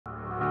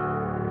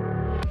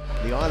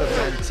The Isle of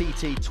Man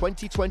TT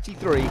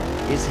 2023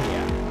 is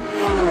here.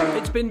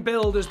 It's been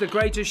billed as the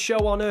greatest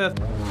show on earth.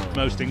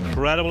 Most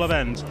incredible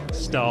event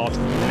start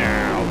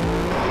now.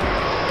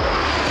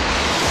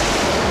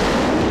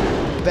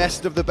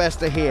 Best of the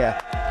best are here.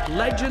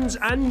 Legends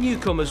and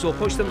newcomers will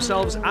push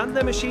themselves and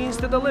their machines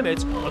to the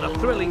limit on a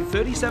thrilling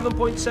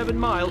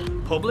 37.7-mile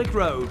public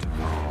road.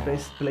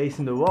 Best place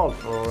in the world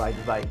for a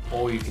ride bike.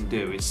 All you can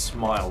do is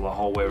smile the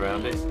whole way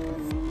around it.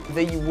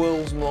 The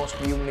world's most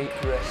unique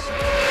race.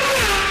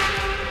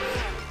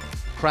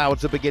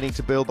 Crowds are beginning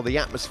to build, but the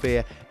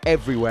atmosphere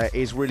everywhere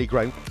is really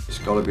great. It's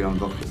got to be on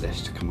bucket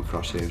list to come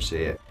across here and see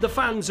it. The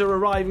fans are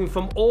arriving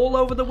from all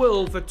over the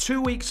world for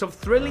 2 weeks of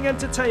thrilling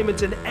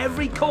entertainment in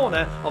every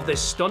corner of this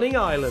stunning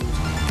island.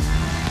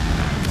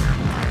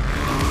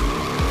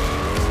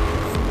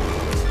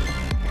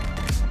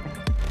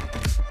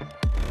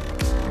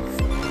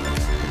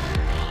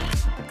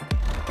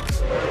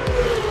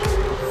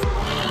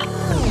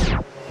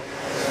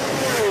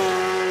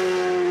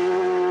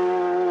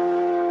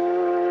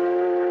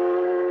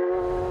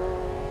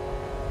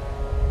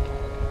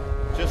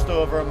 Just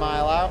over a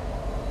mile out,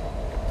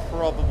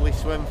 probably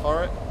swim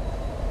for it,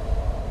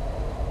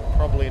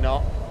 probably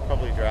not,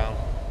 probably drown.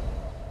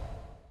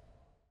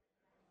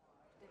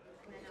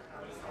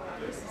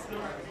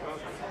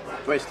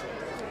 Twist.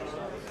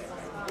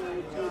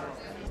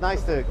 It's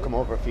nice to come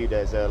over a few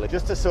days early,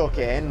 just to soak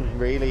it in,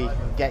 really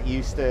get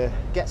used to,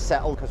 get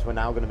settled, because we're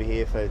now going to be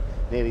here for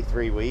nearly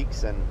 3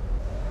 weeks, and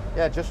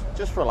yeah,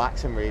 just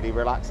relaxing really,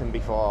 relaxing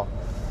before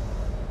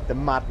the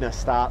madness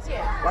starts.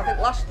 Yeah. I think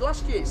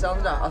last year it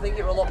sounded out. I think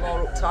it was a lot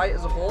more uptight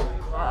as a whole.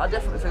 I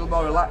definitely feel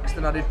more relaxed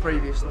than I did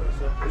previously,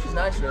 so, which is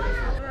nice really.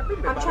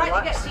 I'm trying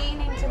to get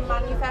Dean into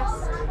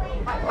manifest,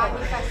 like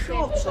manifesting.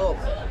 Shut up.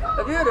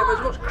 Have you heard of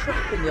as much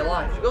crap in your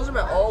life? She goes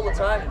about it all the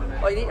time.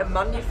 Oh, you need to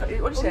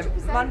manifest. What do you say?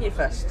 100%.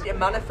 Manifest. You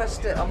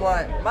manifest it. I'm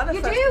like,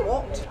 manifest you do.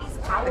 what? It's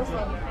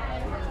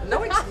talisman.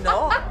 No, it's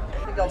not.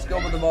 I think I'll just go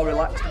with the more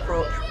relaxed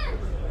approach.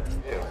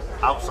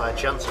 Outside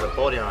chance of a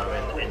podium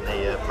in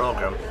the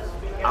programme.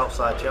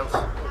 Outside chance.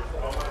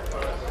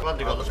 Glad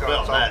they got the split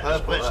on there. The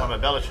splits on my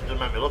belly doesn't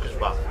make me look as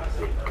bad.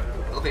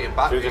 Look at your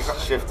back. So you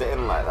just shift it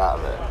in like that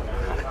a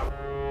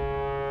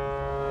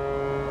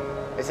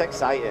bit. It's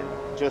exciting,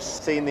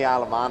 just seeing the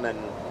Isle of Man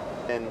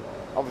and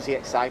obviously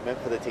excitement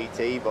for the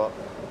TT, but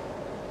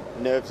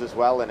nerves as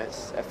well, and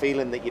it's a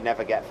feeling that you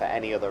never get for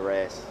any other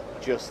race,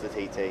 just the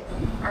TT.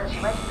 As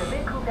you enter the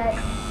vehicle deck,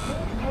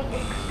 please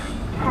take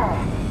extreme care.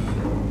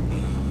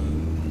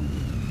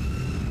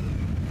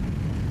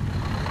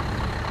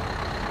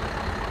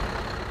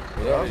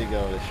 You don't really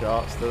go with the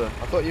shorts, do they?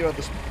 I thought you had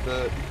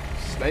the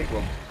snake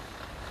one.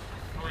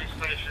 Police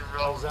station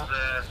rolls up.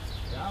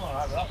 Yeah, I'm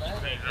alright with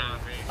that, mate.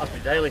 That's my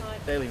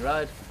daily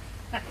ride.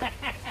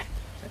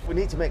 We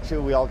need to make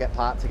sure we all get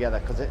parked together,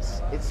 because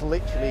it's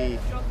literally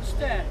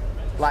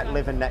like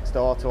living next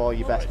door to all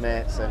your best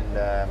mates, and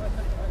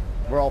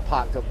we're all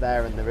parked up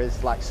there, and there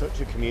is like such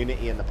a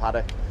community in the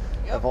paddock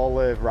of all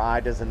the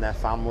riders and their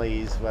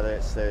families, whether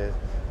it's the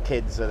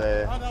kids or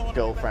the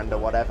girlfriend or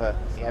whatever.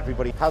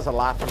 Everybody has a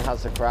laugh and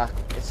has a crack.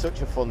 It's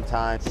such a fun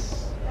time.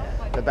 It's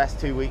the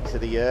best 2 weeks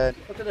of the year.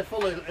 Look at the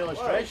full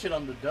illustration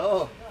on the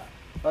door.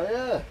 Oh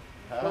yeah.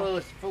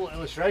 Full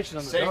illustration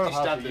on the Safety door of how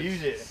to standards.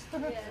 use it.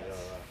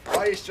 Why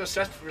are you just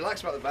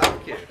relaxed about the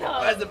barbecue?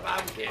 Where's the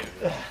barbecue?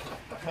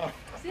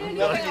 It's the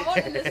only thing I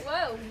wanted as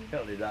well.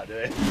 Don't need that, do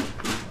it.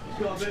 It's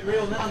got a bit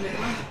real now, Nick.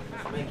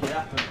 Make it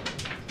happen.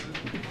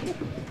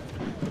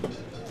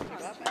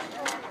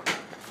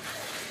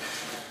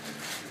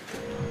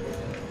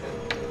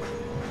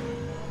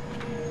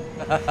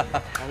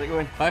 How's it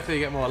going? Hopefully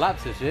you get more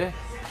laps this year.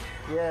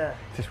 Yeah.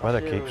 If this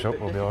weather keeps up,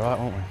 we'll be alright,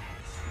 won't we?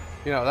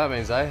 You know what that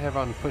means, eh?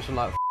 Everyone pushing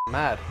like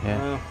mad.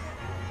 Yeah.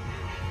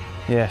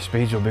 Yeah,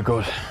 speeds will be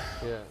good.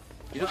 Yeah.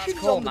 You know what it's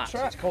called, Max?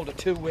 It's called a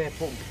two-way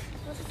pump.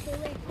 What's a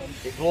two-way pump?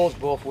 It blows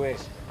both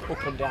ways,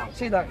 up and down.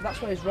 See,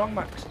 that's where it's wrong,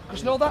 Max. Because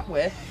you know that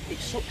way, it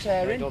sucks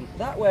air in. Done.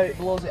 That way, it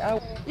blows it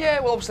out. Yeah,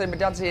 well, obviously, my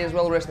dad's here as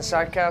well, racing the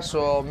sidecar,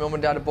 so my mum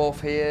and dad are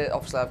both here.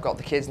 Obviously, I've got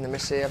the kids and the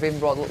miss here. I've even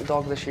brought a little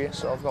dog this year,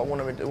 so I've got one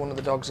of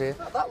the dogs here.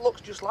 That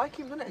looks just like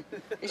him, doesn't it?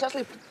 It's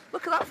actually,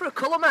 look at that for a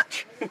colour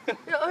match. You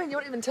know what I mean? You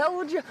wouldn't even tell,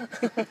 would you?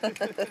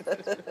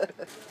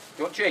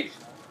 You want cheese?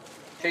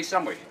 Cheese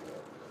sandwich?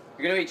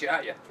 You're going to eat it,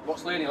 aren't you?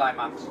 What's Looney like,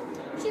 Max?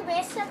 She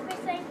races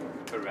everything.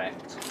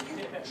 Correct.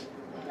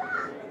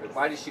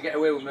 Why did she get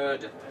away with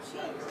murder?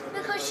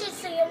 Because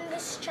she's the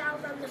youngest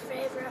child and the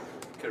favourite.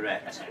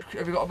 Correct.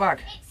 Have you got a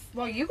bag?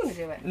 Well, are you going to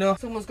do it? No.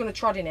 Someone's going to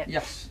trod in it?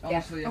 Yes, Yeah.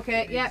 honestly.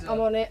 Okay, yeah, I'm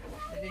on it.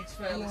 It needs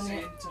fairly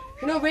soon.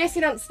 You know,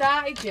 racing hasn't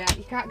started yet.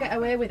 You can't get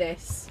away with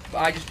this. But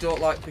I just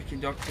don't like picking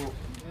dog poop.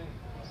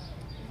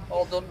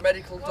 All done,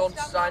 medical done,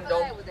 signed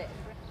on.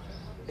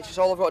 It's just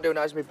all I've got to do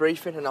now is my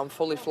briefing, and I'm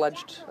fully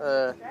fledged,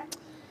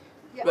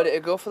 ready to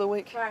go for the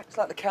week. It's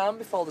like the calm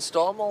before the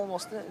storm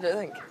almost, isn't it? Do you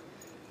think?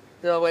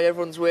 You know, where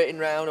everyone's waiting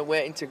round and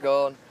waiting to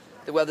go, and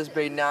the weather's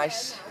been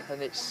nice,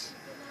 and it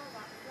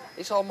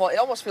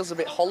almost feels a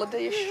bit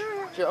holiday-ish. Do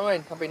you know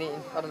what I mean?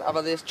 I've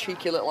had this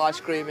cheeky little ice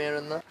cream here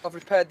and there. I've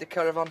repaired the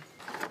caravan.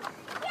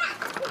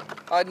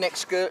 I had an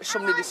excursion.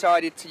 Somebody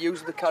decided to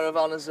use the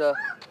caravan as a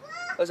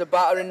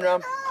battering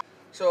ram.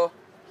 So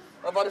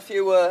I've had a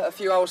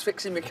few hours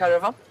fixing my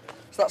caravan.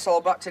 So that's all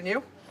back to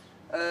new.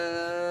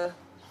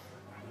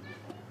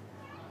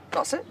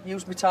 That's it.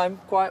 Used my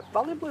time quite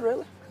valuably,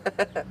 really. I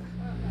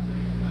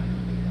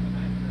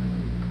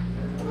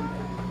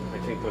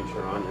think when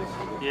Sharon is.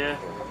 Yeah.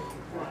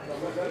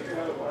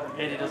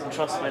 Eddie doesn't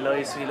trust my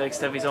life, so he likes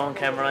to have his own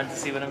camera on to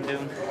see what I'm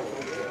doing.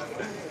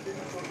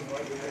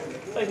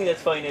 I think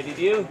that's fine, Eddie.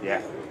 Do you?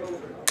 Yeah.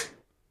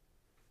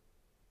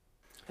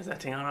 Is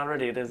that thing on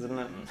already? It is, isn't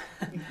it?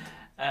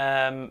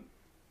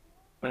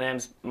 My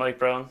name's Mike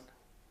Brown.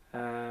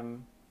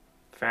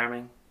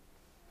 Farming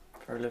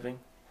for a living,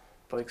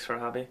 bikes for a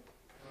hobby.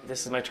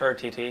 This is my third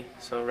TT,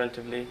 so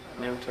relatively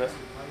new to it.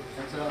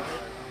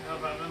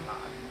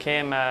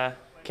 Came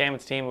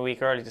with the team a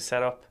week early to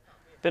set up.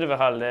 Bit of a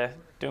holiday,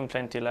 doing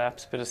plenty of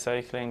laps, bit of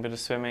cycling, bit of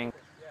swimming.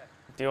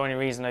 The only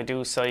reason I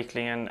do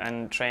cycling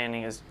and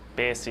training is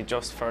basically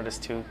just for this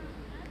two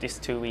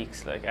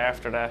weeks. Like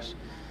after that,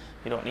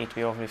 you don't need to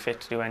be overly fit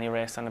to do any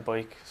race on a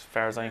bike, as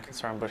far as I'm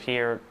concerned. But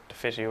here, the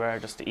fitter you are,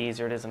 just the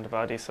easier it is on the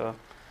body. So,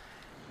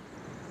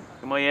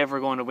 am I ever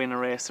going to win a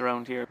race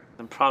around here?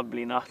 And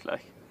probably not.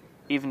 Like,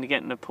 even to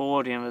get in a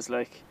podium is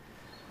like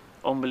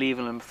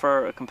unbelievable. And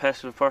for a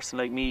competitive person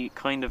like me,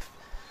 kind of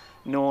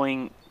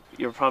knowing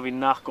you're probably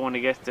not going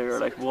to get there,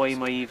 like, why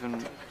am I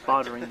even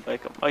bothering?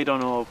 Like, I don't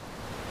know.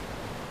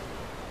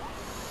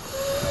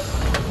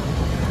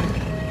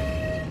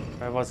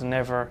 I was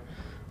never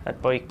a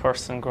bike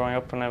person growing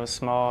up when I was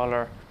small,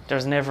 or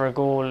there's never a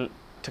goal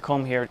to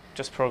come here,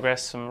 just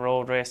progress some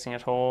road racing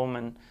at home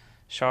and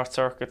short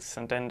circuits,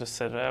 and then just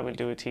said, we'll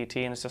do a TT,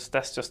 and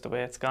that's just the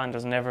way it's gone.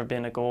 There's never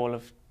been a goal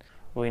of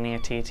winning a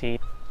TT.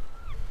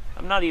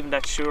 I'm not even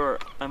that sure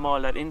I'm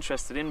all that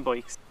interested in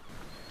bikes.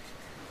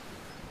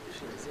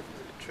 It's a bit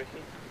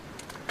tricky.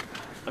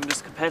 I'm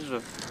just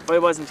competitive. If I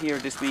wasn't here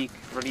this week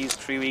for these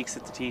 3 weeks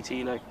at the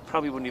TT, like,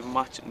 probably wouldn't even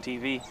watch it on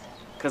TV.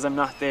 Because I'm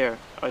not there,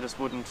 I just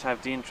wouldn't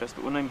have the interest.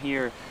 But when I'm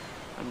here,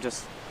 I'm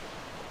just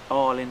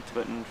all into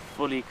it and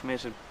fully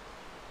committed.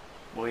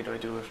 Why do I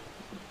do it?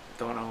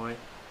 Don't know why.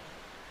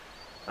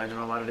 I don't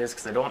know what it is,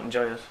 because I don't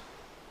enjoy it.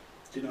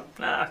 Do you know?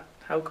 Nah,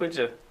 how could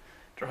you?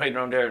 Riding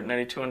around there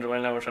nearly 200 mile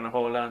an hour trying to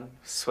hold on,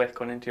 sweat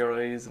going into your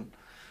eyes, and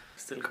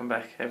still come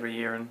back every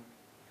year and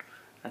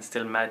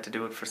still mad to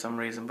do it for some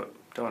reason, but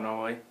don't know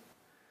why.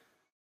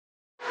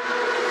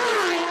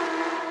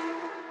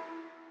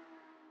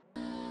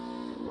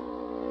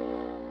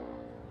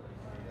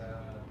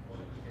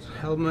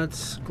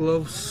 Helmets,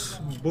 gloves,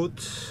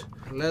 boots,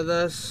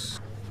 leathers.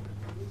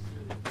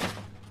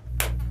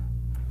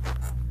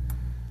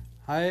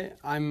 Hi,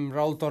 I'm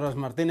Raúl Torres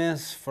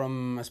Martinez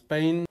from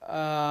Spain,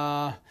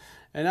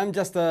 and I'm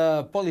just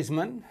a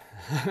policeman.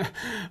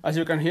 As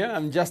you can hear,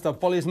 I'm just a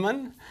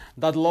policeman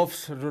that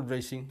loves road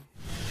racing.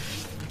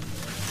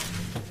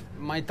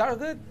 My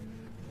target,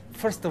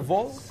 first of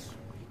all,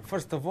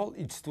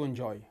 it's to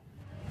enjoy.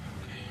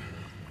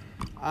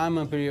 I'm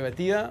a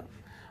privateer.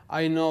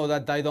 I know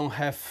that I don't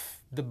have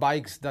the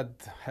bikes that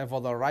have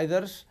other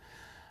riders.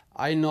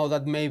 I know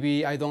that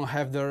maybe I don't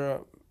have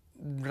the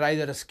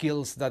rider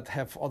skills that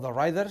have other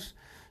riders.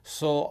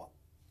 So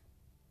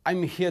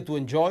I'm here to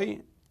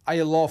enjoy.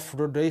 I love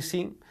road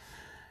racing,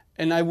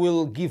 and I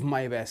will give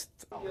my best.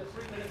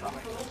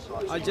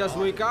 I just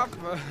wake up,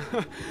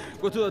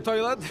 go to the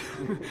toilet,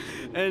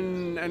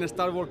 and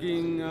start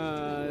working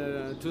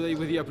today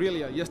with the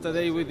Aprilia.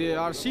 Yesterday with the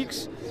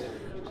R6.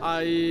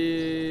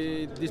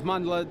 I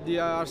dismantled the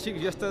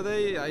R6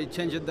 yesterday. I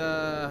changed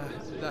the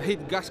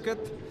heat gasket.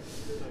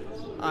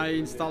 I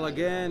install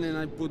again and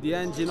I put the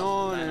engine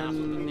on,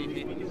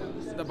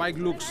 and the bike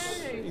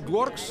it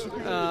works.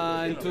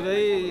 And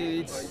today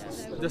it's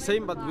the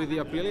same, but with the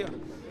Aprilia.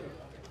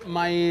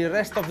 My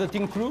rest of the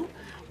team crew,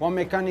 one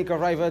mechanic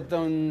arrived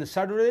on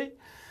Saturday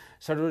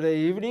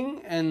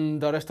evening,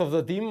 and the rest of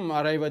the team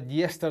arrived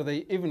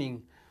yesterday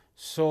evening.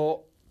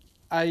 So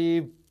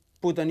I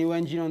put a new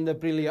engine on the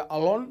Aprilia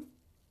alone.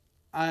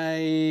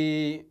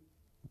 I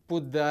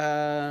put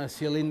the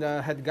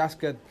cylinder head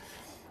gasket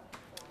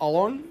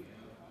alone.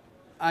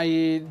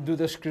 I do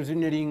the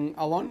scrutineering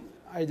alone.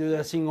 I do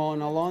the thing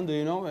on alone, do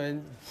you know?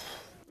 And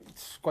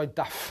it's quite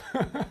tough.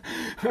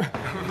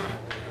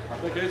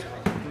 Okay.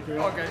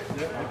 Okay.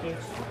 Yeah, okay.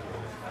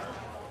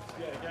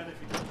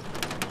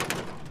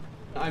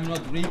 I'm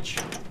not rich,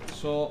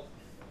 so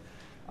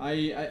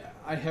I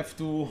have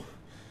to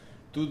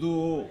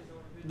do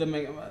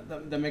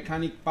the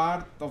mechanic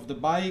part of the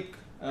bike.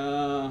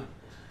 I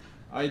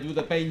do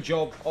the paint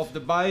job of the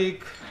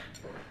bike.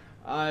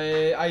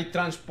 I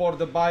transport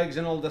the bikes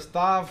and all the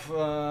stuff.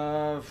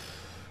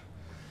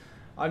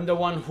 I'm the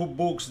one who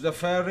books the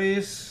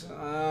ferries.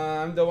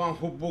 I'm the one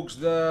who books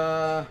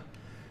the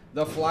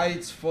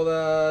flights for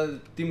the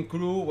team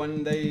crew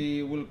when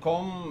they will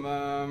come.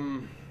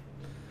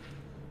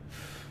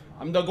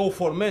 I'm the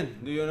go-for man,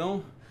 do you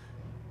know?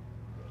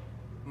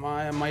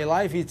 My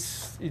life,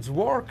 it's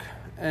work,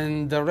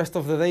 and the rest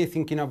of the day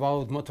thinking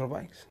about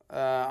motorbikes.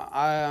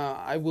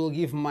 I will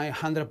give my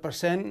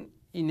 100%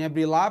 in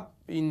every lap,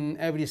 in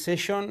every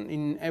session,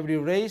 in every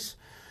race.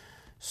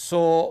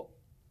 So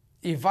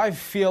if I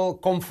feel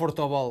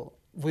comfortable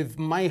with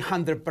my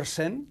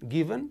 100%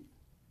 given,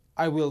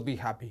 I will be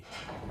happy.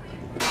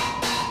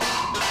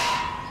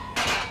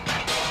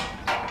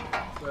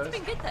 It's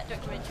been good, that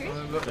documentary.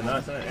 It's been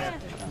nice, hasn't it?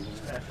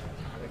 Yeah.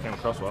 It came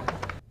across well.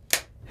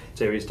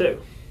 Series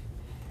 2.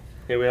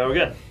 Here we are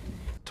again.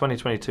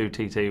 2022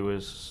 TT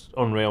was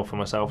unreal for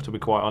myself, to be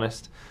quite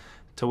honest.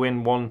 To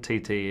win 1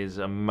 TT is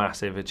a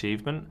massive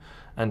achievement,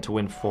 and to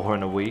win 4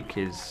 in a week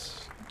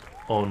is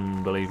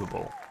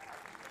unbelievable.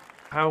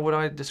 How would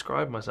I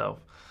describe myself?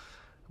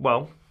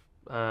 Well,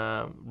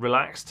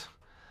 relaxed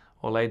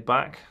or laid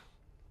back.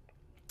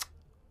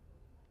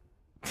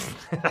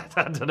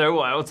 I don't know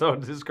what else I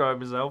would describe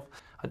myself.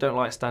 I don't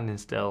like standing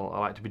still. I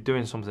like to be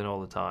doing something all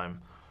the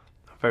time.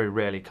 I very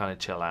rarely kind of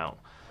chill out.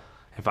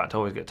 In fact, I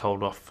always get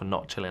told off for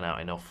not chilling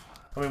out enough.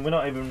 I mean, we're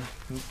not even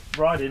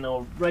riding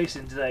or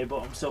racing today,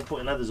 but I'm still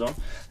putting leathers on.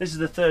 This is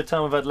the 3rd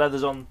time I've had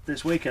leathers on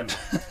this weekend.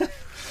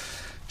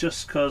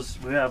 Just because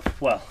we have,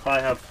 well,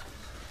 I have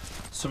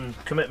some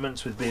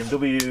commitments with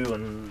BMW,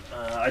 and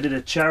I did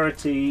a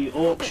charity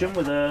auction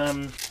with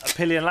a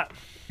pillion lap.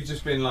 You've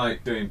just been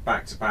like doing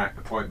back-to-back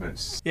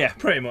appointments. Yeah,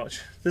 pretty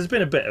much. There's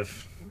been a bit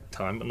of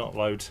time, but not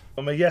loads.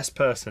 I'm a yes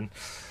person.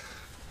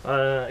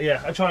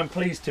 Yeah, I try and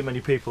please too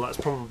many people. That's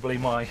probably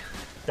my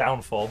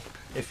downfall,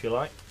 if you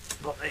like.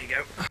 But there you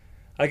go.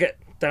 I get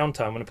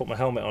downtime when I put my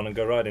helmet on and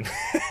go riding.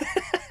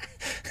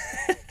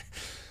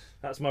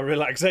 That's my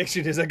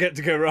relaxation, is I get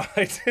to go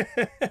ride.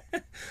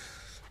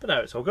 But no,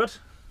 it's all good.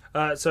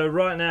 So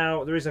right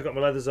now, the reason I've got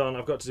my leathers on,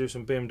 I've got to do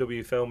some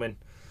BMW filming.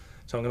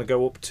 So I'm going to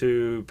go up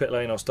to pit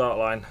lane or start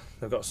line.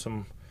 They've got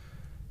some,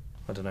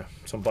 I don't know,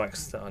 some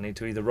bikes that I need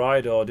to either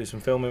ride or do some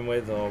filming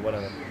with or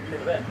whatever.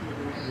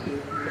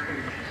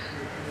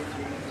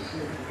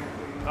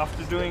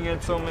 After doing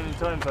it so many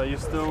times, are you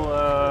still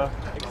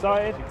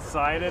excited?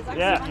 Excited?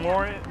 Yeah.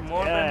 More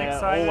than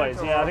excited? Always.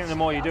 Or? Yeah, I think the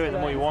more you do it, the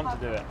more you want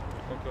to do it.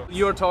 Okay.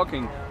 You're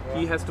talking.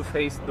 He has to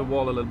face the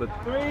wall a little bit.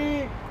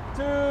 3,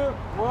 2,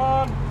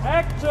 1,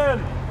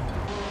 action!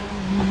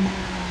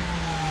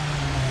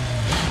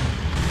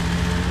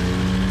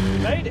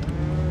 Made it.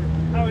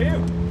 How are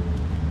you?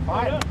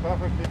 Fine,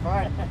 perfectly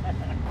fine.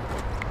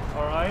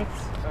 All right,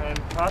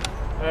 and cut.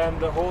 And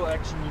the whole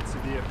action needs to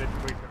be a bit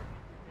quicker.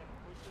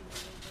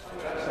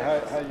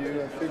 So how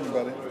you feeling,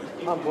 buddy?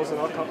 I'm buzzing.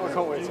 I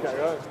can't wait to get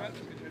going.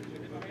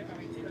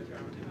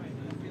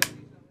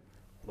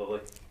 Lovely.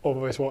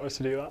 Always wanted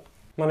to do that.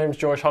 My name's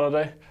George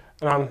Halliday,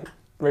 and I'm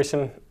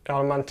racing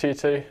Ironman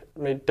TT,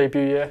 my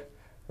debut year,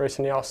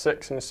 racing the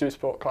R6 in the Super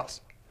Sport class.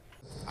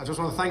 I just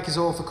want to thank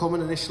you all for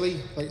coming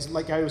initially.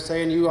 Like I was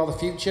saying, you are the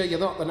future. You're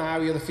not the now,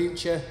 you're the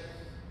future.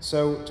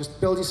 So just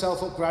build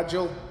yourself up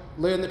gradual,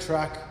 learn the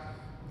track,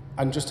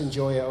 and just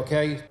enjoy it,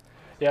 okay?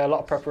 Yeah, a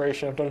lot of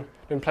preparation. I've done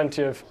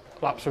plenty of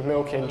laps with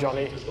Milky and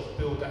Johnny. Just got to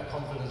build that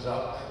confidence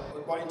up.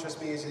 What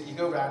interests me is that you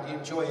go round, you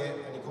enjoy it,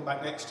 and you come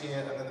back next year,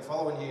 and then the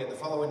following year, and the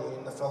following year,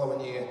 and the following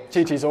year.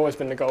 TT's always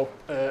been the goal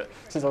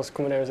since I was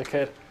coming here as a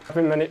kid. I've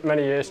been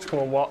many years to come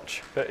and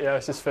watch, but yeah,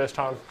 it's his first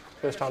time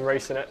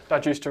racing it.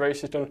 Dad used to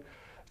race, he's done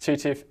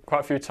TT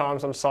quite a few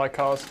times on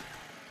sidecars.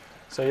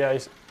 So yeah,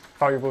 it's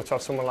valuable to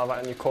have someone like that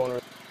in your corner.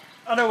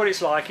 I know what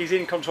it's like. He's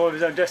in control of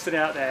his own destiny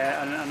out there,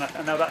 and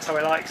I know that's how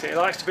he likes it. He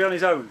likes to be on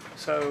his own.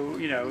 So,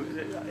 you know,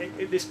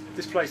 this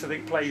place, I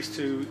think, plays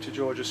to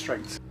George's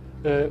strengths.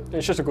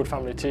 It's just a good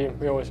family team.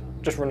 We always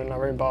just running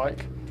our own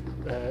bike.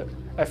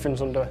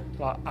 Everything's under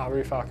like our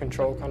roof, our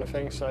control kind of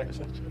thing. So it's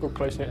a good,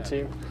 close-knit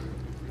team.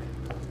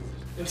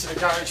 Into the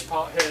garage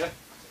part here,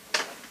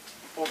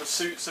 or the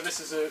suit. So this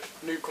is a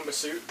newcomer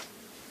suit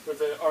with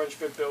the orange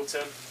bib built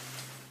in.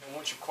 And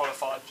once you've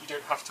qualified, you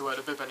don't have to wear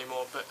the bib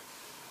anymore, but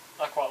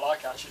I quite like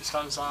it actually, it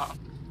stands out.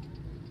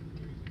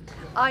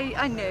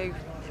 I knew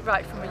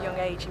right from a young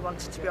age he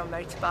wanted to be on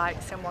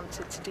motorbikes and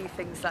wanted to do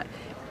things that,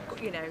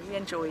 you know, he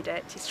enjoyed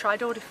it. He's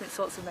tried all different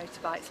sorts of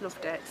motorbikes,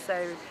 loved it.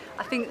 So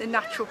I think the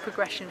natural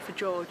progression for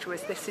George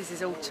was this is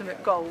his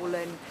ultimate goal,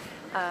 and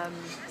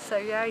so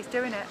yeah, he's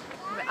doing it.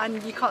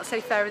 And you can't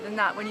say fairer than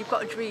that. When you've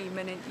got a dream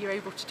and you're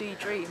able to do your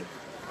dream,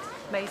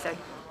 amazing.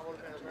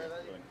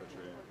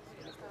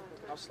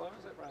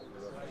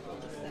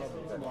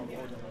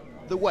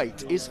 The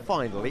wait is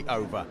finally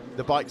over.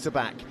 The bikes are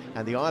back,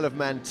 and the Isle of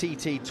Man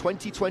TT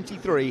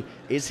 2023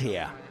 is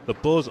here. The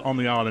buzz on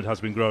the island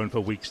has been growing for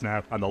weeks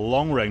now, and the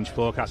long-range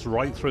forecast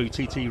right through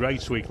TT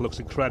Race Week looks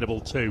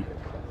incredible too.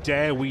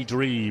 Dare we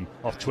dream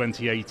of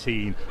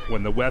 2018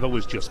 when the weather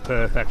was just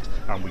perfect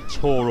and we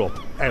tore up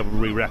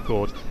every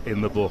record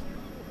in the book.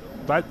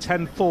 About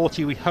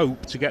 10:40 we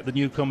hope to get the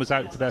newcomers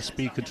out for their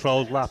speed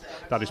controlled lap.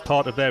 That is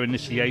part of their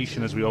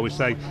initiation, as we always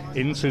say,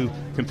 into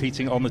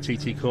competing on the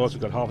TT course.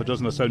 We've got half a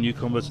dozen or so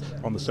newcomers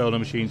on the solo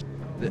machines.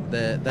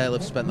 They'll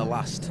have spent the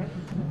last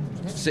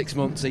 6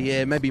 months, a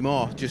year, maybe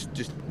more,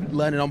 just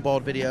learning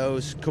onboard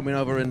videos, coming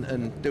over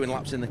and doing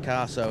laps in the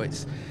car. So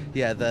it's,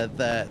 yeah,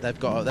 they've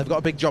got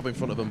a big job in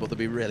front of them, but they'll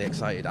be really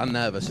excited and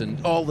nervous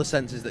and all the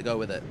senses that go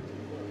with it.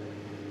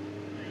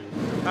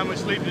 How much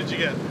sleep did you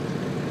get?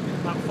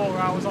 about 4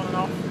 hours on and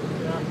off.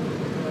 Yeah,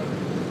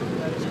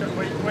 just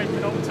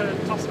waking up,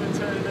 tossing and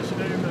turning as you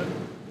do, but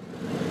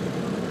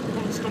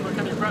couldn't stomach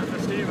any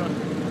breakfast either.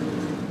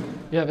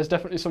 Yeah, there's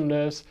definitely some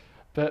nerves,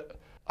 but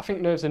I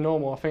think nerves are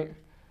normal. I think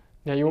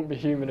you wouldn't be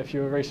human if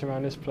you were racing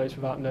around this place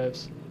without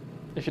nerves.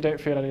 If you don't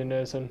feel any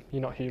nerves, then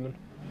you're not human.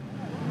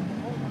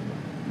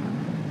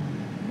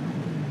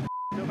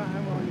 No matter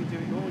how well you do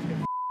it, you always get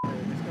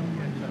it's going to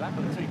get the lap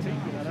of the TT.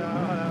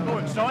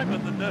 More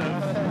excitement than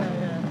nerves.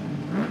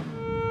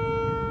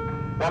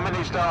 1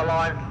 minute start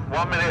line,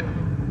 1 minute.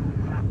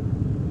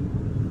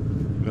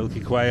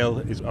 Milky Quail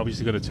is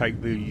obviously going to take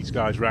these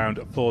guys round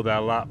for their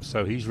lap,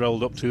 so he's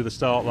rolled up to the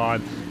start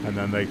line and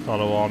then they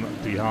follow on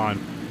behind.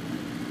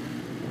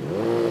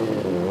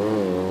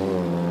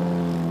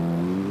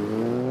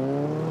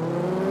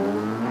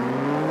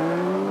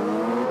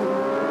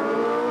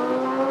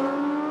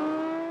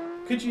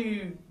 Could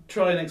you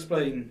try and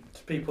explain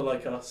to people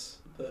like us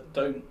that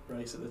don't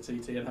race at the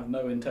TT and have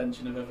no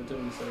intention of ever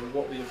doing so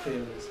what the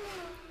appeal is?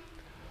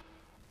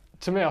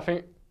 To me, I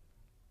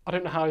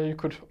don't know how you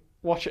could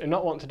watch it and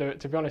not want to do it,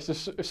 to be honest.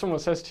 If someone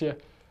says to you,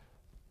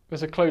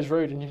 there's a closed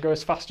road and you can go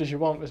as fast as you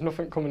want, there's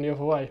nothing coming the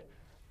other way,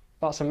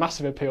 that's a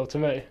massive appeal to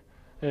me.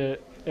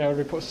 It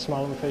really puts a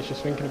smile on my face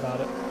just thinking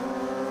about it.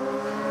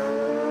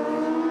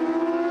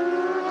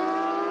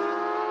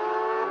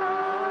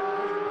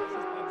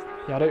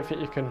 Yeah, I don't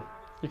think you can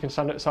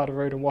stand at the side of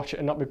the road and watch it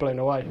and not be blown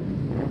away.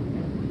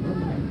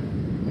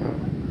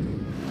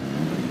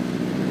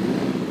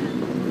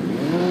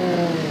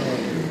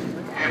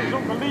 It's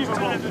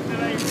unbelievable.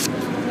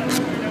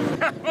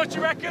 What do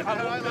you reckon?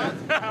 I like that.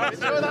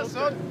 Enjoy that,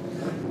 son.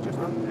 Just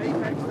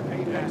apex to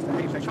apex to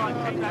apex. Try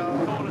and keep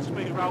that corner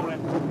speed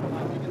rolling.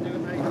 You can do it,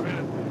 mate.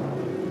 Brilliant.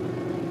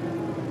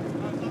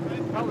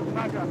 That was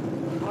mega.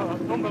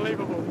 Oh,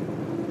 unbelievable.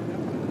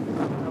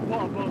 And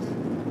what a buzz.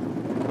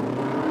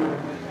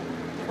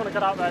 I want to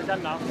get out there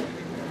again now.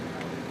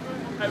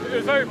 It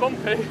was very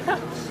bumpy.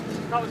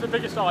 That was the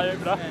biggest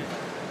eye-opener.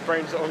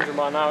 Brain's at 100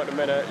 mile an hour at the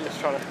minute, just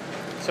trying to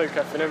soak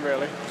everything in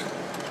really.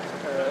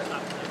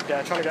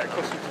 Yeah, trying to get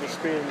accustomed to the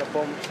speed and the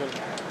bumps and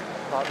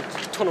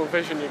the tunnel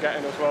vision you're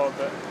getting as well,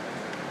 but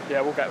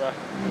yeah, we'll get there.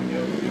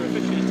 You're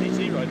officially a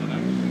TT rider now?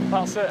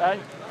 That's it, eh?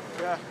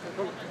 Yeah,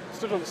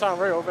 still doesn't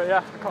sound real, but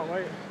yeah, I can't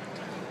wait.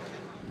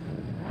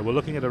 We're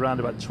looking at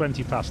around about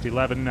 20 past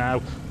 11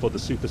 now for the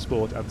Super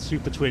Sport and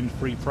Super Twin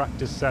free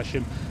practice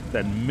session.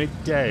 Then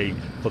midday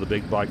for the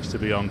big bikes to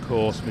be on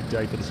course,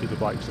 midday for the super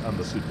bikes and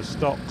the super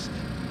stocks.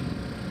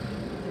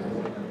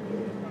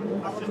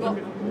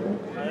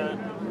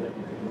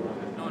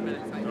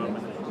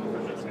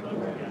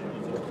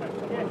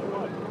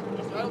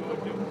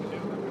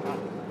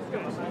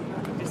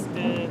 Just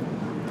the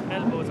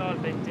elbow's all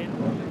bent in.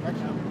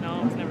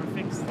 No, it's never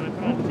fixed. When I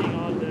put on the thing,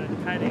 all the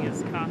padding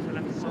is caught. I'll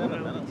have to pull it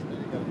out.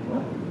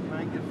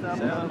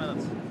 7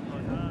 minutes.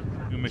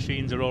 New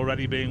machines are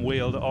already being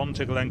wheeled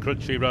onto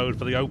Glencrutchy Road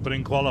for the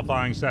opening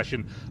qualifying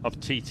session of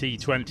TT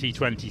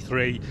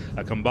 2023,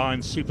 a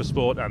combined Super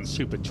Sport and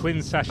Super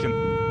Twin session.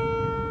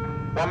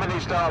 1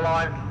 minute start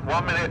line,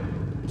 1 minute.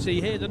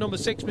 See here the number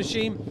 6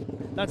 machine,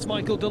 that's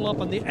Michael Dunlop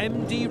on the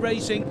MD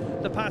Racing,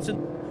 the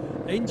pattern.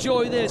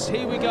 Enjoy this,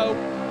 here we go.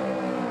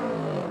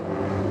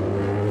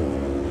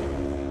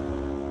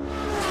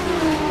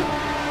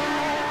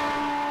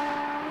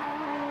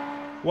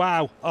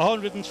 Wow,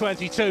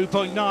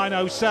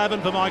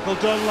 122.907 for Michael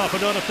Dunlop,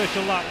 an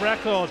unofficial lap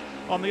record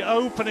on the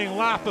opening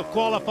lap of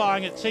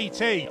qualifying at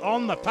TT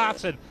on the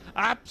pattern.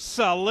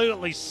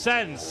 Absolutely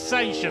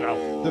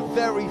sensational. The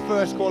very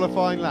first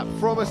qualifying lap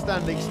from a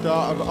standing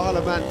start of Isle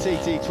of Man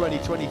TT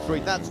 2023.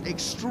 That's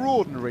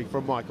extraordinary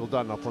from Michael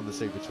Dunlop on the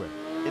Super Twin.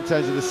 In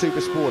terms of the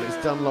Super Sport, it's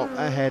Dunlop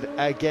ahead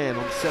again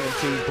on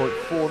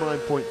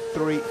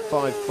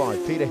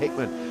 17.49.355. Peter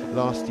Hickman,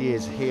 last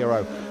year's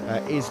hero,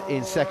 is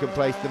in second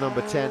place, the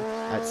number 10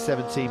 at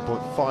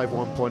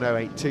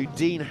 17.51.082.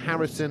 Dean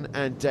Harrison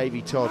and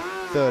Davey Todd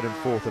third and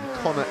fourth, and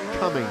Connor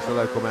Cummings, the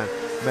local man,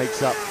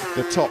 makes up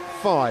the top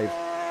 5.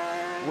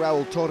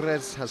 Raul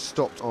Torres has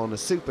stopped on a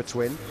Super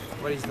Twin.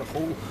 Where's the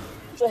hole?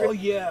 Oh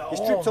yeah.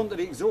 It's tripped onto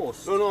the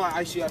exhaust. No,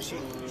 I see.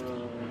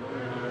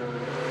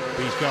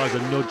 These guys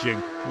are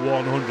nudging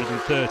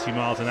 130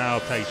 miles an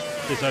hour pace.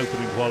 This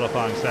opening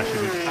qualifying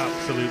session is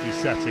absolutely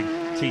setting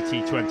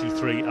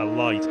TT23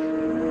 alight.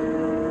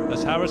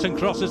 As Harrison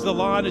crosses the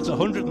line, it's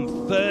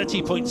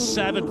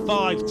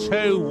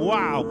 130.752.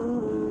 Wow.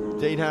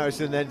 Dean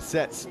Harrison then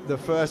sets the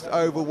first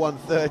over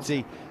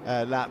 130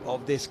 lap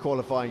of this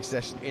qualifying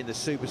session in the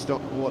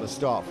Superstock. What a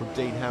start from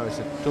Dean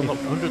Harrison. Dunlop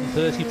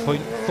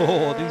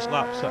 130.4. These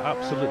laps are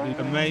absolutely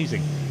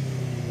amazing.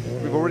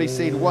 We've already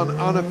seen one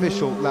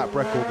unofficial lap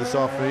record this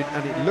afternoon,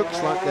 and it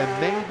looks like there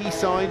may be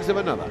signs of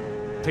another.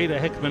 Peter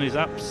Hickman is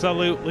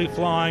absolutely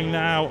flying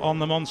now on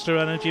the Monster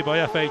Energy by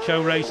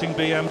FHO Racing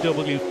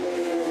BMW.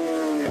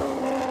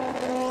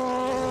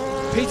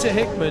 Peter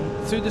Hickman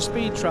through the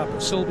speed trap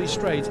at Sulby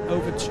Straight,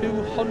 over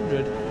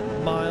 200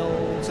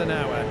 miles an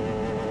hour.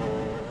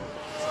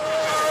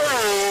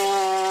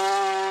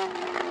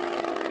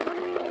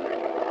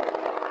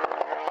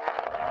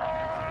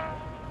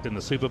 packed in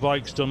the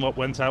Superbikes. Dunlop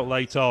went out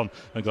late on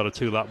and got a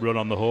 2-lap run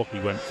on the Hawk. He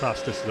went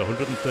fastest at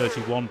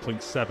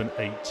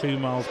 131.782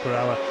 miles per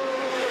hour.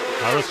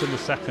 Harrison the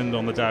second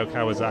on the Dow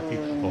Kawasaki,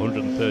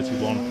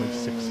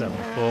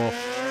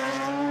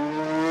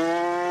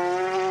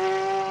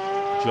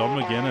 131.674. John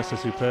McGuinness, a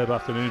superb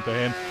afternoon for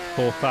him.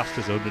 Fourth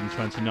fastest,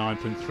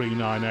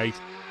 129.398. I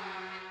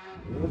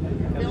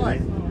feel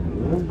like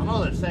I'm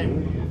all the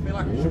same. I feel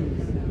like I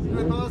should. Do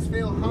the bars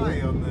feel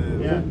high on the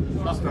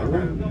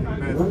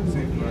compared to the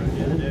Superbike?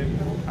 Yeah, they do.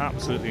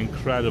 Absolutely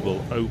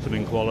incredible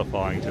opening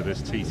qualifying to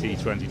this TT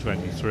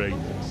 2023.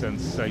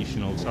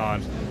 Sensational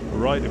times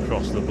right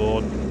across the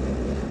board,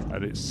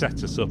 and it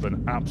sets us up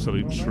an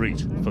absolute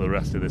treat for the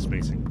rest of this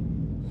meeting.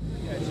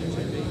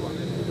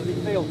 Does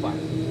it feel fast?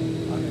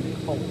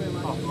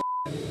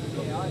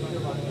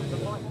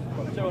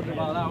 200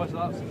 mile an hour, so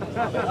that's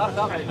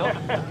enough.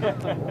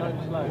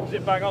 Was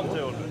it bang on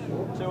 200?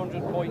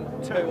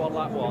 200.2 on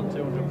lap 1,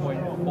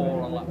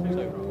 200.4 on lap 2.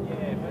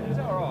 Yeah, but it's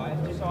alright.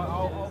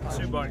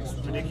 Superbike's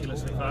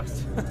ridiculously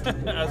fast,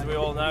 as we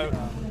all know.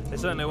 They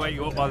certainly wake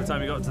you up by the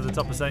time you got to the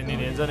top of St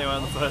Ninians anyway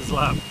on the first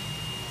lap.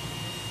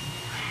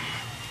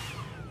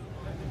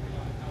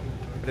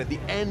 But at the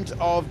end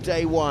of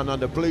day one,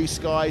 under blue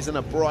skies and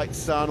a bright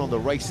sun on the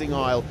racing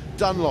aisle,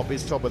 Dunlop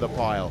is top of the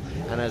pile.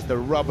 And as the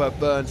rubber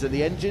burns and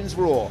the engines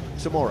roar,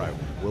 tomorrow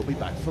we'll be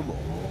back for more.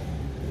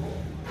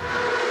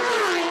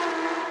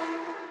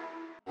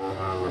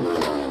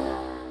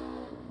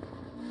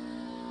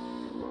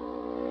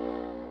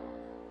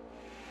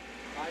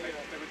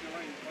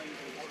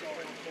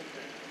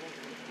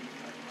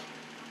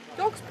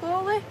 Dog's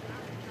poorly.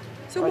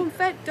 Someone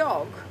fed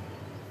dog.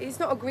 He's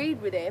not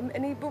agreed with him,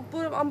 and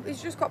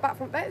he's just got back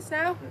from vets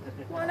now.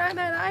 What a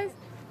nightmare that is.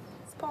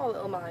 It's poor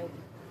little mine.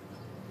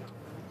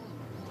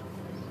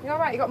 You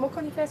alright? You got muck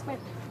on your face, mate?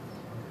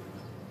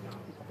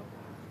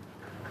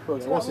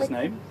 What's his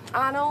name?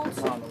 Arnold.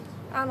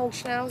 Arnold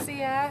Schnauzer,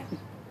 yeah.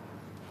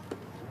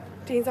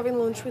 Dean's having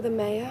lunch with the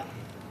mayor.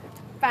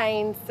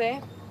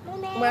 Fancy.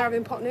 We're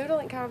having pot noodle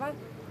in caravan.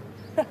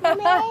 Mummy,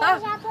 is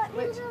our pot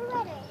noodle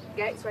ready?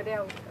 Yeah, it's ready.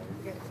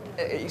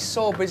 It's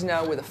so busy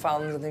now with the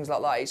fans and things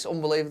like that. It's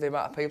unbelievable the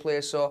amount of people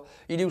here. So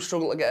you do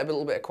struggle to get a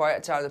little bit of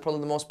quiet time. Probably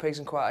the most peace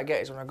and quiet I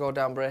get is when I go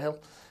down Bray Hill,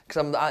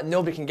 because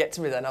nobody can get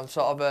to me then. I'm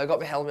sort of got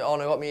my helmet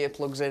on, I got my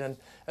earplugs in,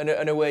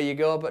 and away you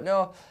go. But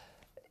no,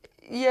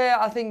 yeah,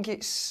 I think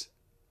it's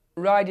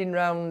riding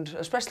round,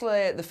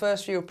 especially the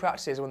first few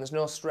practices when there's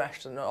no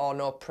stress or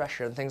no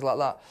pressure and things like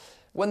that.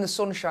 When the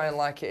sun's shining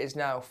like it is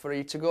now, for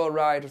you to go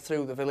ride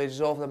through the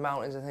villages, over the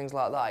mountains and things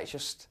like that, it's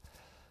just,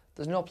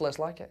 there's no place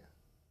like it.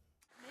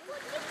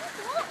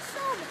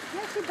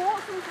 Yes, we bought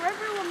some for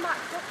everyone, Max,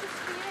 not just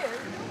for you.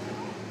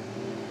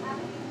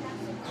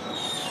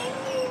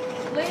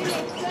 Lady,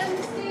 turn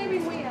the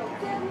steering wheel.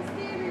 Turn the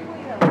steering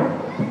wheel.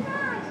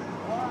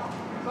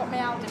 Got me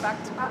Audi back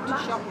to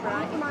shop,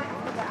 right? You might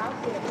have to get out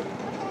here.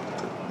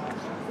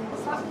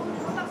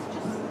 That's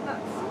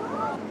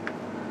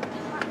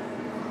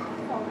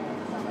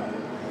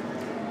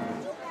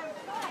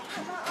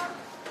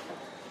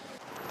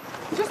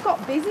It just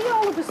got busy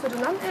all of a sudden,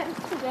 hasn't it?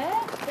 Today.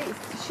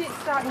 It's shit's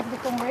starting to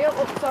become real.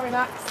 Oh, sorry,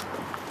 Max.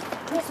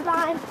 It's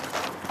fine.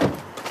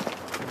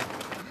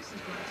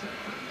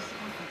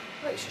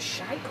 Well, it's just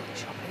shite going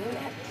shopping, isn't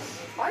it?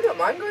 I don't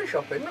mind going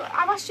shopping. Look,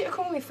 I've asked you to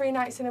come with me 3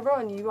 nights in a row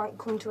and you won't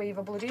come to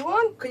either bloody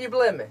one. Can you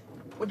blame me?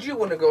 Would you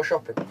want to go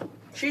shopping?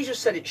 She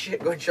just said it's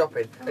shit going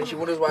shopping and she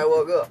wonders why I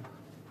won't go.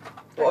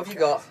 What have you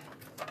got?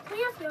 Can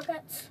we have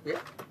yogurts? Yeah.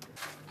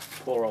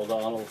 Poor old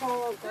Arnold.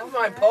 Never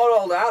mind poor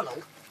old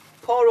Arnold.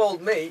 Poor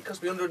old me, it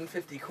cost me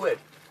 150 quid.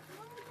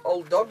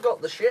 Old dog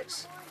got the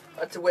shits.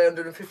 I had to weigh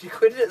 150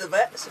 quid at the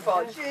vets. I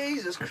thought,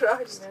 Jesus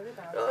Christ.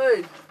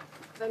 Right.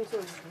 Them two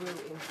are just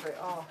rooting for it.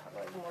 Oh, I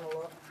don't even want to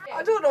look.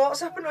 I don't know what's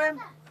happened to him.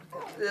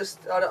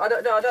 I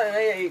don't know.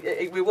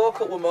 We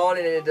woke up one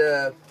morning and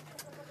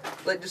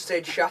he'd just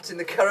stayed shat in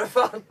the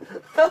caravan.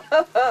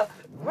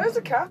 Where's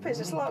the carpet? Is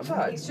it still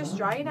outside? It's just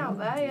drying out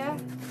there, yeah.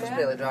 It's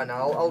nearly dry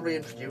now. I'll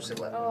reintroduce it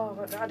later. Oh,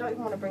 but I don't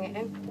even want to bring it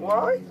in.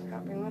 Why?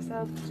 Can't bring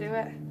myself to do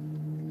it.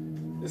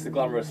 It's the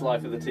glamorous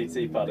life of the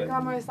TT paddock.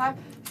 Glamorous life.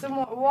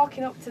 Someone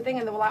walking up to thing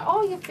and they were like,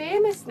 "Oh, you're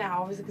famous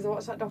now," obviously because I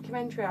watched that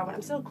documentary. I went,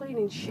 "I'm still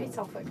cleaning shit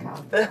off at car."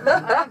 I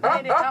haven't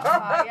made it that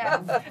far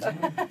yet.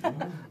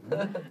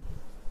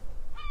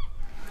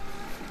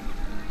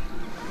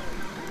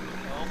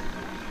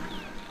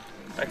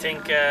 I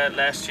think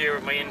last year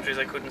with my injuries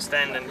I couldn't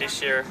stand, and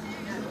this year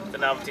the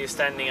novelty of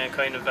standing I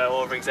kind of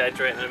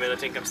over-exaggerating a bit. I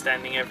think I'm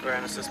standing everywhere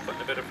and it's just putting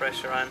a bit of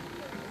pressure on.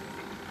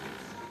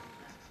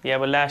 Yeah,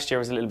 well last year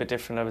was a little bit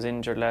different. I was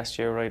injured last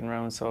year riding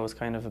around, so it was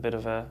kind of a bit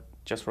of a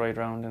just ride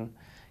around and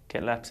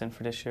get laps in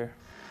for this year.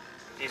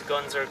 These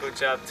guns are a good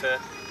job to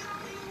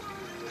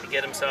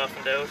get them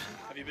softened out.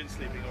 Have you been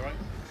sleeping all right?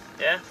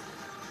 Yeah,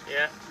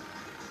 yeah.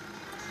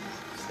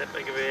 Slept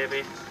like a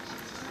baby.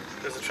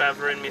 There's a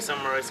traveller in me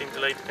somewhere. I seem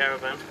to like the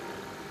caravan.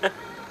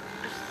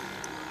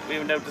 We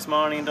went out this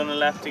morning and done a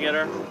lap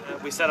together.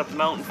 We set up the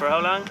mountain for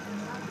how long?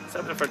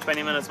 Set up it for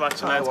 20 minutes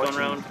watching lads going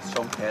round.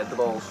 Some head the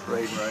balls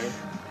riding round.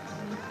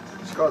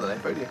 Scar the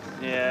life out of you.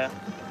 Yeah.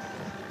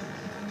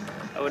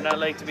 I would not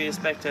like to be a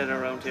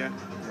spectator around here.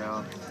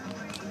 No.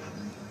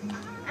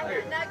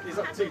 He's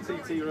up two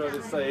TT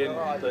riders saying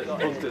that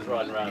hunters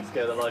riding around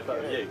scare the life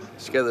out of you.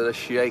 Scared of the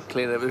shite,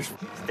 clean it. It's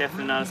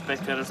definitely not a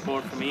spectator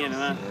sport for me anyway.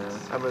 Yeah.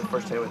 I remember the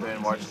first time I went down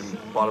and watched them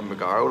bottom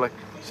Magaro, like,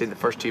 seen the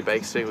first 2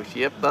 bikes through, which,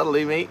 yep, that'll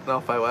leave me. And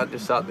off I went,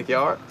 just sat in the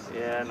car.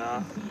 Yeah,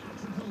 no.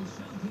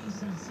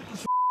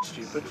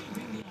 Stupid.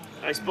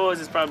 I suppose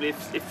it's probably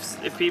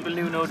if people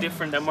knew no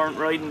different and weren't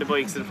riding the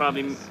bikes, it'd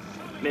probably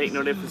make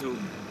no difference.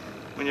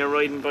 When you're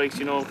riding bikes,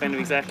 you know kind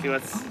of exactly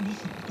what's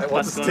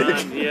going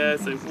on. Yeah,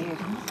 it's like,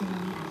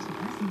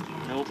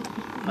 nope,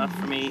 not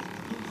for me.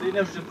 So you've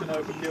never just been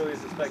over purely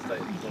as a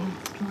spectator?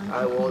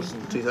 I was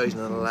in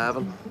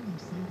 2011,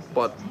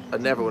 but I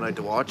never went out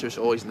to watch. I was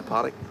always in the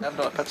paddock. I've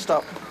done a pit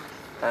stop,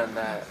 and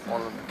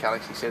one of the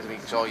mechanics, he said to me,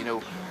 "So you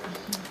know,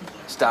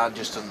 stand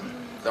just on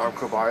the arm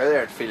crow bar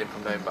there and feel it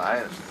come down by."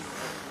 And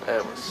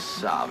it was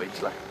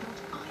savage, like.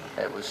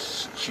 It was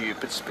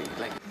stupid speed,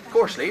 like. Of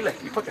course, Lee,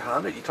 like, you put your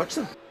hand out, you touch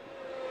them.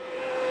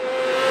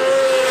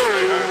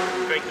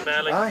 Break the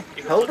bell, like, aye,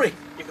 Hilbury.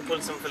 You can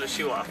pull some for the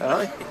shoe off.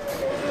 Aye.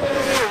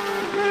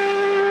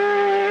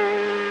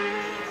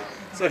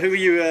 So who were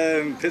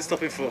you pit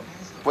stopping for?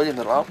 William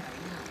Dunlop.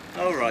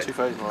 Oh right.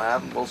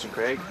 2011, Wilson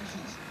Craig.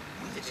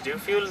 Did you do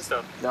fuel and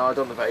stuff? No, I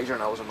done the visor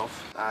and that was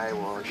enough. I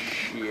was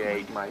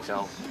shit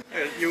myself.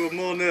 You were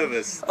more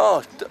nervous?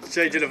 Oh,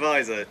 changing a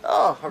visor?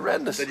 Oh,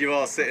 horrendous. Than you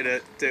are sitting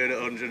at doing it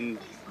 100.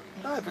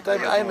 No, but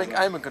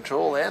I'm in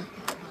control then.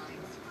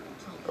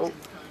 Oh,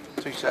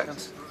 2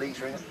 seconds. Lee's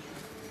ringing.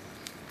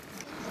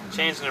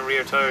 Changing a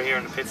rear tyre here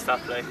in the pit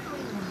stop, like,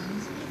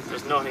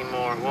 there's nothing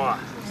more. What?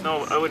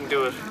 I wouldn't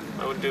do it.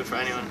 I wouldn't do it for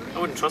anyone. I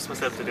wouldn't trust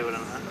myself to do it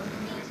on that.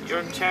 You're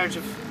in charge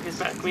of his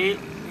back wheel.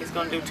 He's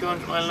going to do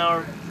 200 miles an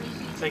hour,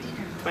 like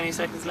 20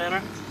 seconds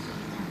later.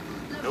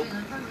 Nope.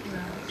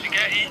 You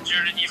get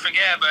injured and you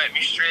forget about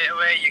me straight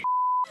away. You.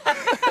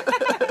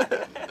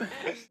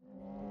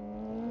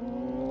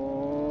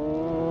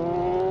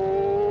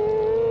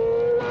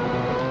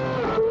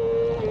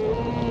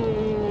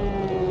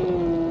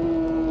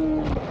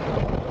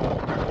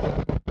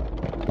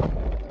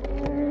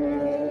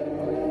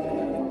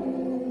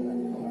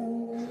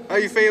 How are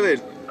you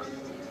feeling?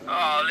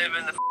 Oh,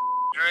 living the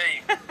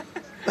dream.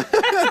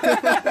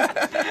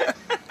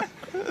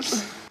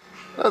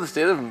 Oh, the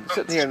state of him,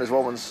 sitting here in his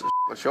woman's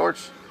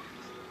shorts.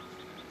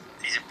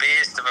 He's a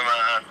beast of a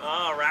man.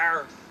 Oh,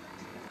 rawr.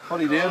 What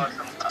are you doing?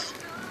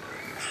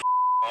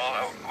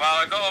 Oh, well,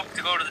 I got up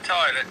to go to the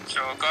toilet, so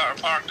I got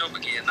her parked up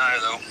again now,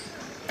 though.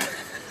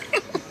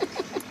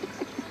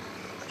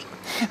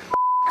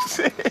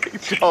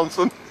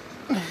 Johnson.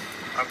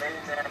 I've been,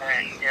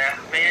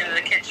 been into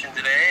the kitchen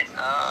today,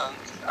 and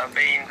I've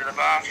been to the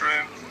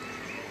bathroom,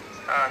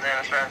 and then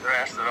I spent the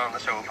rest of it on the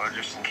sofa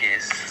just in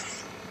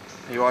case.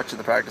 Are you watching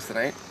the practice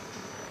tonight?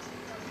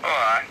 Oh,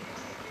 aye.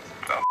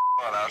 Got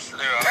what else to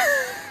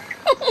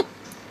do,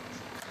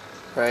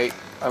 Right,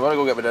 I'm gonna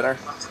go get my dinner.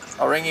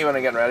 I'll ring you when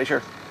I'm getting ready,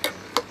 sure.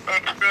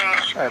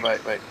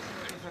 Alright, bye.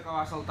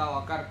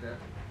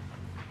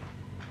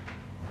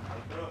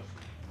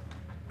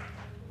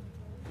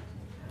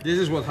 This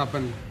is what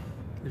happened.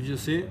 If you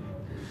see,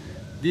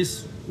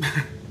 this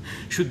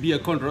should be a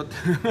Conrad.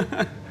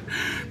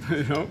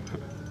 You know,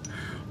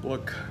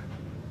 look,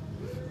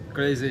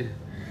 crazy.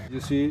 You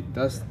see,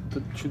 that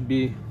should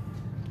be.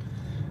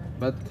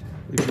 But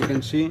if you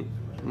can see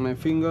my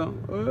finger,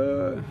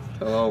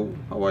 hello,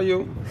 how are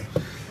you?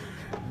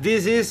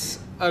 This is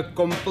a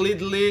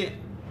completely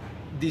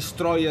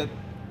destroyed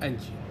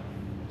engine.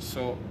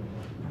 So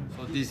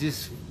this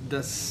is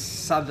the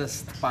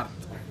saddest part.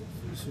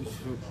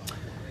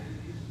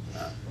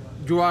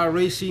 You are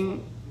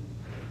racing,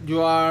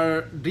 you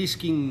are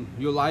risking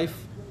your life.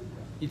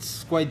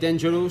 It's quite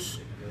dangerous,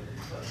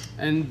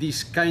 and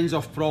these kinds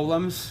of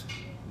problems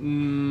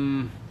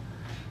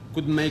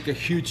could make a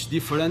huge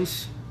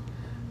difference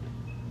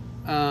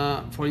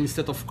for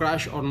instead of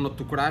crash or not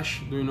to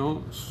crash, do you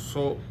know?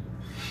 So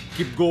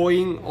keep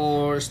going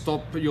or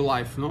stop your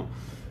life, no?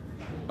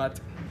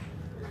 But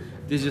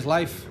this is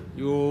life,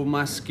 you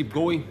must keep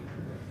going.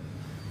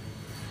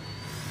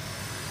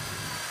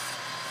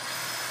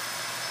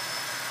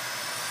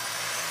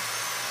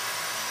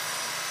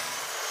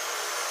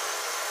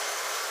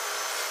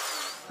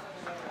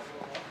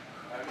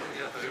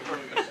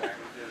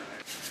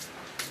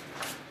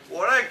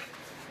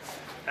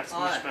 That's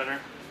much better.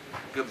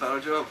 Good better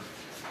job.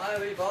 I'll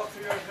be back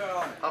for your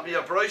job. I'll be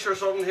a brush or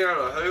something here,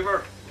 a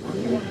Hoover.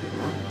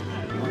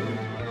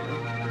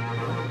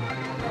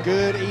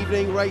 Good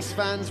evening, race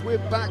fans. We're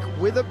back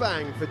with a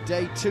bang for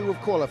day 2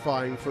 of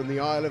qualifying from the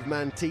Isle of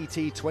Man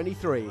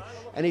TT23.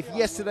 And if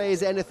yesterday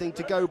is anything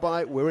to go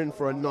by, we're in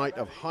for a night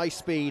of high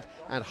speed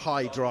and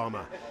high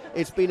drama.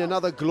 It's been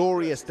another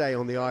glorious day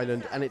on the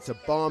island, and it's a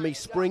balmy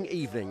spring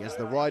evening as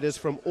the riders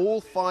from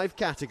all 5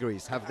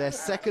 categories have their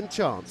second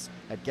chance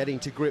at getting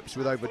to grips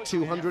with over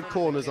 200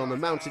 corners on the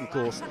mountain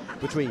course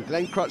between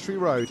Glencrutchery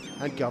Road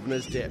and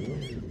Governor's Dip.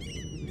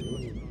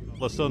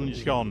 The sun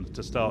shone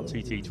to start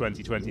TT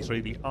 2023.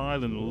 The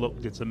island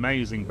looked its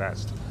amazing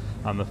best,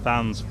 and the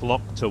fans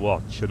flocked to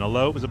watch. And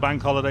although it was a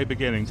bank holiday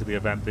beginning to the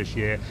event this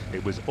year,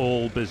 it was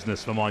all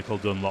business for Michael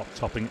Dunlop,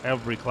 topping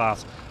every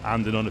class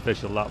and an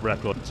unofficial lap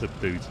record to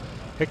boot.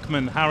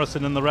 Hickman,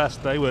 Harrison and the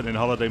rest, they weren't in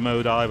holiday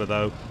mode either,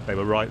 though. They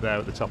were right there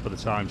at the top of the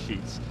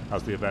timesheets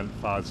as the event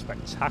fired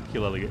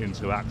spectacularly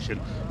into action,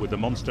 with the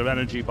Monster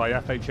Energy by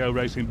FHO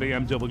Racing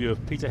BMW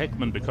of Peter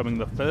Hickman becoming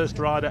the first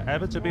rider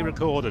ever to be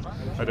recorded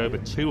at over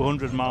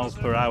 200 miles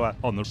per hour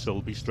on the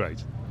Sulby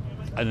Straight.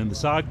 And in the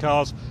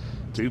sidecars,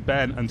 do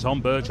Ben and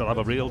Tom Birchall have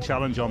a real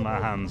challenge on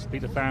their hands.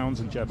 Peter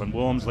Founds and Jevon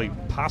Wormsley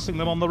passing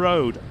them on the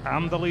road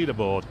and the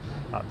leaderboard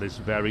at this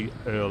very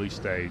early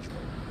stage.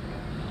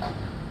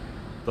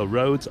 The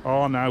roads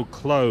are now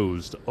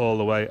closed all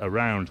the way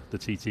around the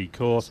TT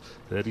course.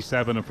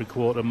 37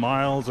 3/4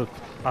 miles of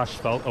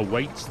asphalt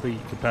awaits the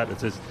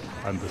competitors,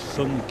 and the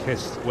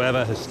sun-kissed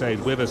weather has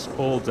stayed with us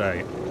all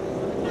day.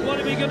 What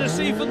are we going to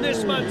see from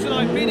this man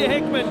tonight? Peter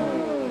Hickman.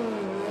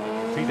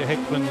 Peter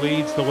Hickman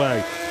leads the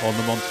way on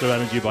the Monster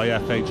Energy by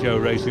FHO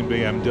Racing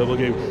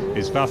BMW.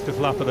 His fastest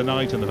lap of the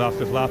night and the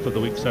fastest lap of the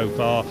week so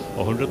far,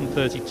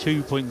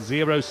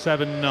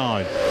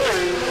 132.079.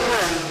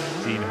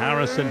 Dean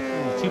Harrison,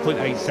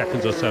 2.8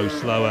 seconds or so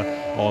slower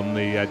on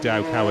the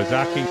Dow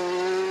Kawasaki.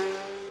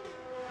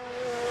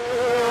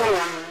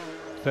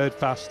 Third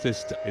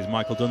fastest is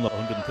Michael Dunlop,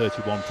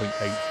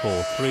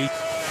 131.843.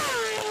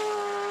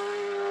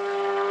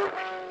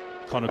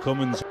 Connor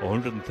Cummins,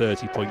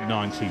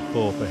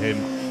 130.924 for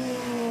him.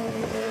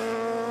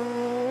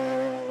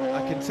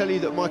 I can tell you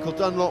that Michael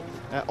Dunlop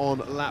on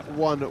lap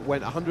 1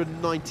 went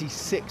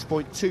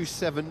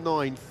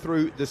 196.279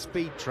 through the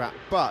speed trap,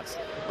 but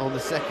on the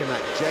second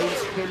lap,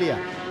 James Hillier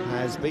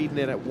has beaten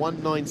it at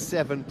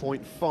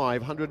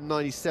 197.5,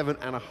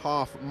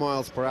 197.5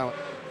 miles per hour.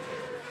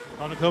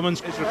 Connor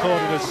Cummins is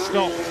recorded as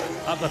stopped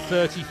at the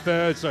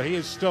 33rd, so he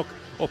is stuck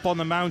up on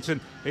the mountain.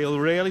 He'll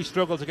really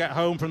struggle to get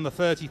home from the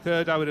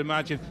 33rd, I would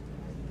imagine.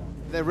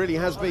 There really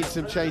has been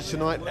some change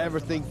tonight.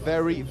 Everything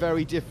very,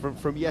 very different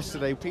from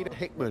yesterday. Peter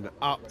Hickman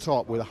up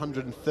top with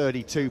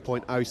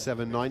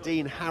 132.079.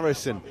 Dean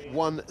Harrison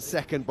 1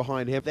 second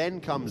behind him.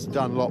 Then comes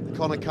Dunlop.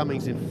 Connor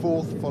Cummins in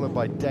 4th, followed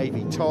by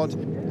Davey Todd.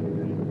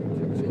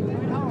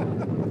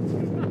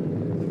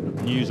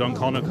 News on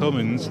Connor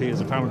Cummins. He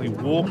is apparently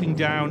walking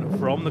down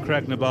from the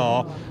Cregna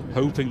Bar,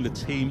 hoping the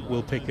team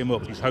will pick him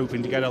up. He's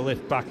hoping to get a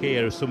lift back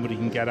here if somebody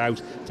can get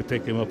out to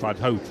pick him up. I'd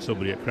hope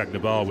somebody at Cregna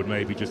Bar would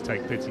maybe just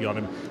take pity on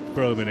him,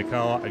 throw him in a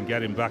car and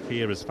get him back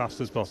here as fast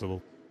as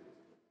possible.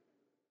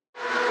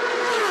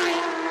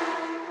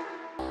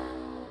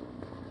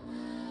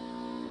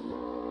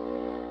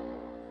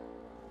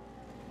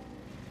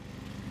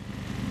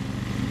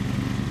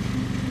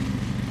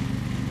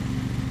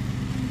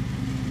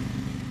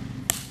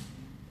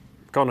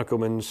 Connor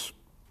Cummins,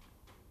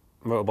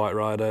 motorbike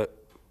rider,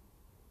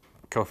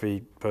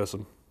 coffee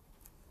person.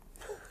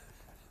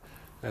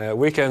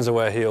 Weekends I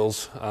wear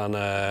heels and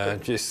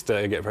just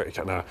get very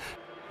now.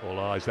 All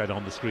eyes then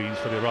on the screens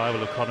for the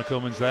arrival of Connor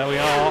Cummins. There we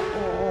are.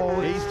 Oh,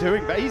 he's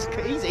doing, he's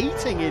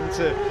eating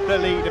into the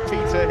lead of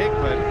Peter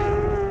Hickman.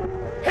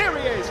 Here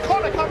he is,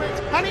 Connor Cummins,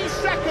 and he's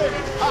second,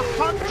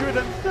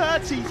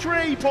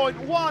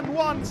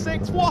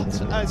 133.116.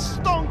 What a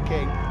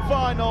stonking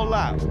final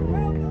lap.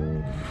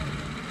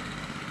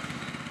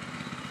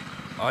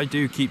 I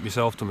do keep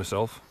myself to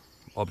myself,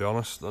 I'll be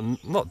honest,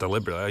 and not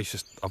deliberately, it's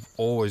just I've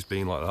always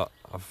been like that.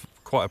 I'm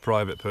quite a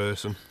private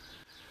person.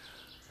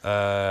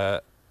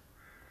 You're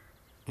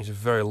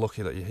very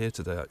lucky that you're here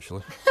today,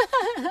 actually.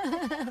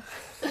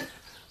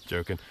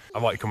 Joking. I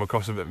might come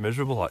across a bit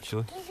miserable,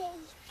 actually,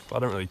 but I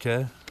don't really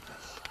care.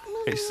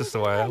 It's just the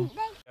way I am.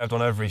 I've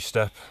done every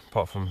step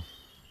apart from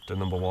the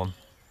number 1,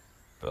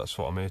 but that's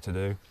what I'm here to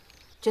do.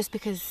 Just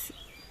because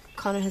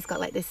Connor has got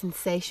like this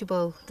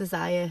insatiable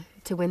desire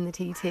to win the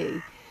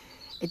TT,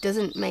 it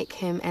doesn't make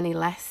him any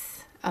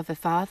less of a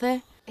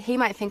father. He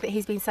might think that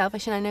he's been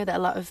selfish, and I know that a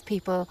lot of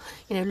people,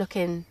 you know,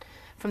 looking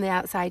from the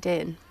outside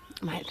in,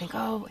 might think,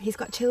 oh, he's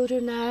got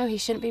children now, he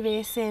shouldn't be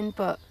racing,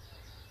 but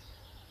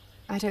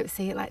I don't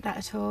see it like that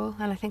at all,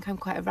 and I think I'm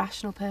quite a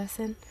rational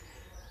person.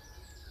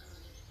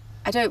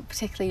 I don't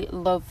particularly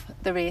love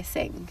the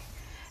racing,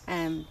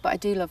 but I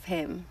do love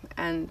him,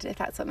 and if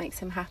that's what makes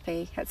him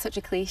happy, that's such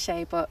a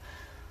cliche, but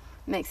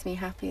it makes me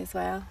happy as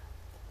well.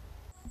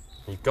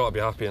 You've got to be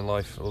happy in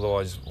life,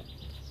 otherwise,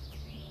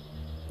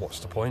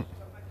 what's the point?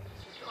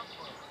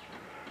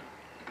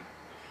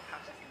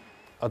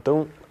 I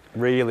don't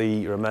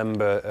really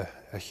remember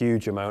a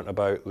huge amount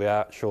about the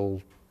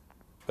actual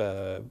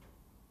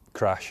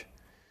crash.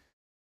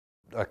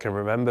 I can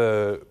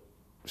remember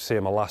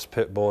seeing my last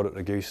pit board at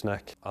the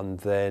gooseneck, and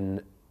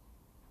then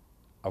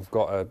I've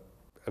got a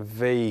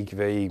vague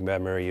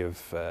memory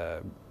of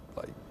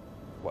like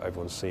what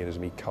everyone's seen as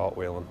me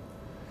cartwheeling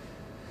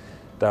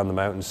down the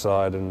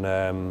mountainside, and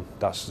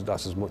that's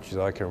as much as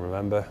I can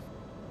remember.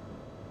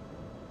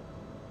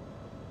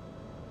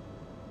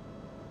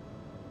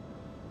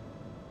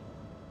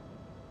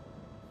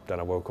 Then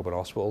I woke up in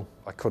hospital.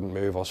 I couldn't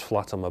move, I was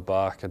flat on my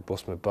back, I'd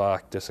bust my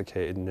back,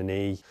 dislocated the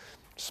knee,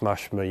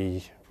 smashed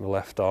my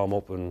left arm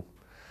up, and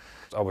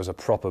I was a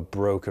proper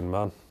broken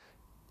man.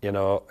 You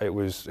know, it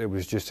was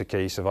just a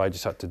case of I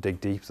just had to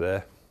dig deep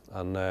there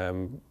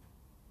and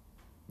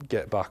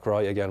get back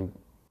right again.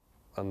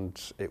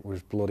 And it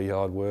was bloody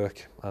hard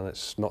work, and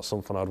it's not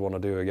something I'd want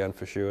to do again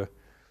for sure.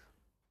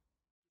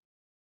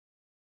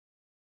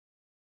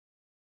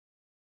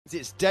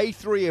 It's day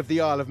 3 of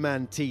the Isle of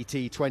Man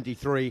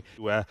TT23.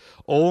 We're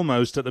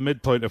almost at the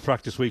midpoint of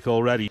practice week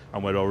already,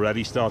 and we're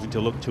already starting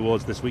to look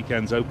towards this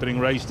weekend's opening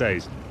race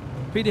days.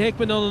 Peter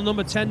Hickman on the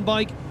number 10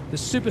 bike, the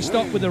super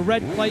stock with the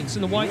red plates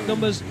and the white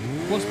numbers.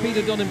 What's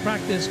Peter done in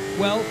practice?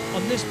 Well,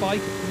 on this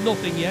bike,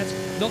 nothing yet.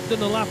 Not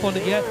done a lap on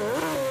it yet.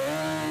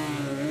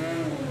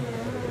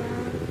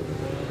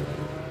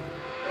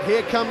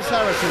 Here comes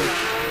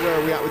Harrison. Where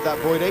are we at with that,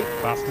 Boydie?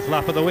 Fastest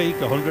lap of the week,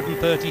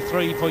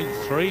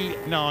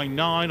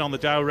 133.399 on the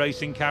Dow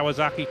Racing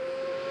Kawasaki.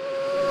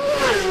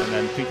 And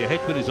then Peter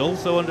Hickman is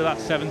also under that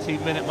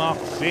 17-minute mark.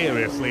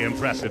 Seriously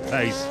impressive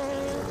pace.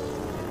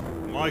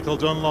 Michael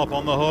Dunlop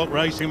on the Hawk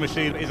Racing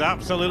machine is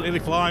absolutely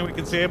flying. We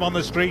can see him on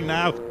the screen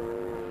now.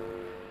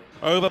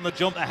 Over on the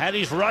jump, the head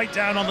is right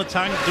down on the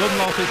tank.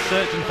 Dunlop is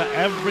searching for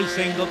every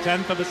single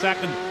tenth of a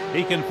second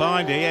he can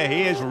find here.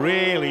 He is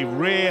really,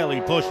 really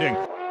pushing.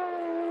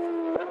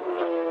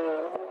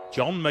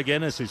 John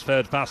McGuinness is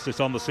third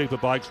fastest on the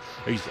superbikes.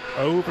 He's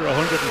over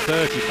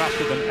 130,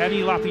 faster than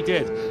any lap he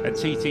did at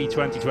TT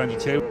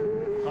 2022.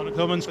 Connor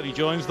Cummins, he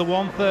joins the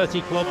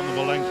 130 club on the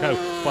Malenko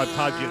by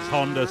Paget's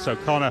Honda, so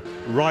Connor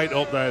right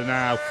up there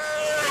now.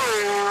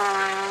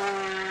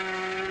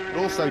 And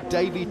also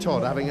Davey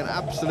Todd having an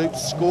absolute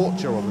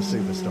scorcher on the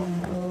Superstock.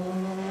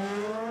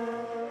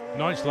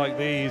 Nights like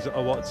these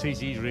are what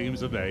TT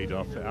dreams are made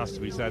of. It has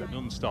to be said,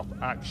 non-stop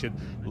action,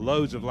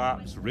 loads of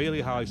laps, really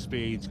high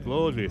speeds,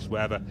 glorious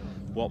weather.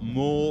 What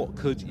more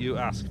could you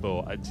ask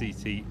for at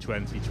TT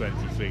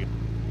 2023?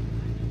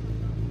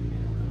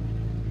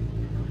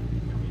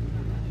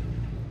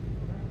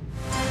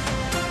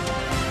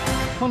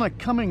 Connor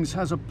Cummins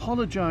has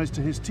apologised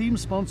to his team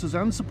sponsors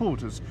and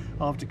supporters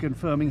after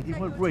confirming he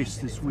won't race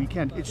this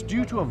weekend. It's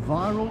due to a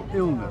viral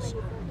illness.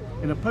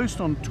 In a post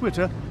on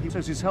Twitter, he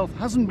says his health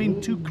hasn't been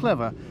too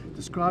clever,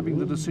 describing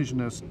the decision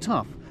as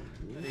tough.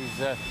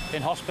 He's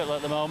in hospital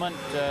at the moment,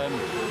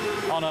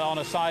 on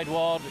a side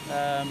ward.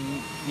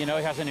 You know,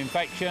 he has an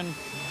infection,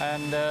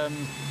 and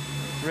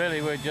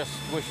really we're just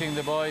wishing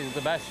the boys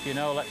the best. You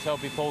know, let's hope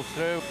he pulls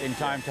through in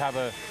time to have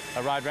a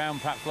ride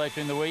round perhaps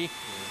later in the week.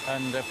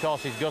 And of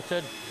course he's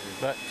gutted,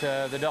 but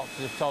the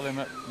doctors have told him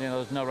that, you know,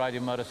 there's no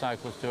riding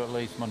motorcycles to at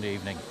least Monday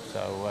evening.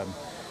 So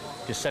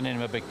just sending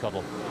him a big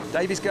cuddle.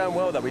 Davey's going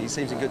well though, but he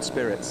seems in good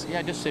spirits.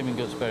 Yeah, just seem in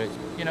good spirits.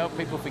 You know,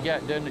 people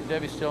forget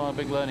Davey's still on a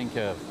big learning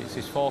curve. It's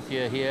his 4th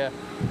year here.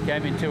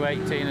 Came in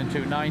 2018 and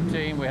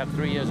 2019. We had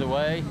 3 years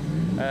away.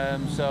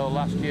 So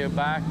last year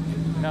back.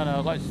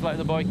 No, let's let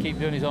the boy keep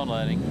doing his own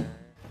learning.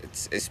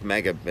 It's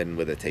mega been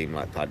with a team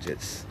like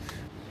Paget's.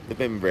 They've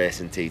been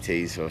racing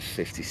TTs for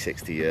 50,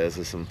 60 years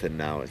or something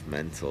now. It's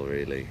mental,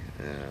 really.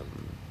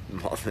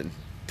 More than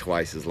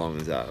twice as long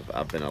as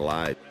I've been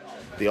alive.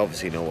 They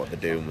obviously know what they're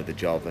doing with the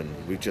job, and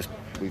we've, to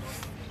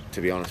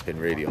be honest, been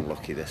really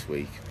unlucky this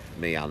week.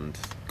 Me and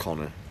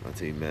Connor, my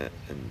teammate,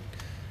 and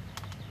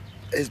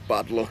his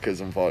bad luck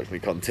has unfortunately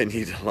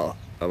continued a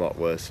lot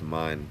worse than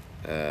mine,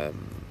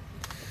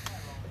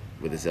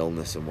 with his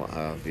illness and what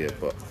have you.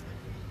 But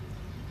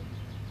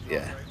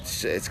yeah,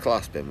 it's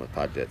class been with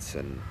Paget's,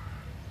 and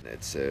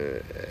it's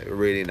a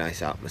really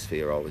nice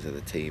atmosphere always in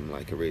the team,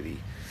 like a really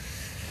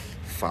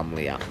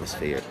family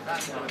atmosphere.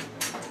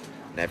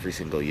 And every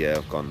single year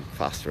I've gone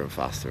faster and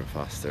faster and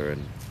faster,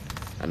 and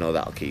I know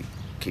that'll keep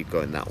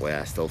going that way.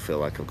 I still feel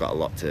like I've got a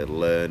lot to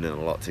learn and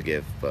a lot to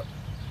give, but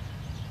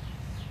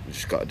I've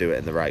just got to do it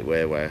in the right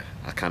way where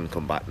I can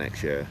come back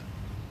next year.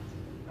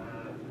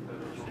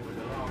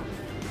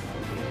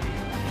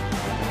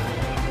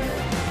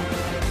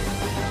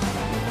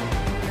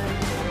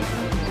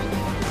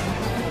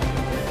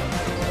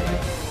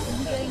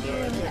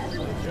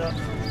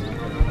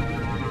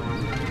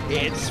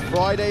 It's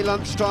Friday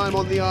lunchtime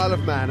on the Isle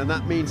of Man, and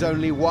that means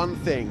only one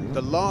thing: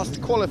 the last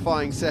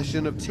qualifying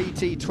session of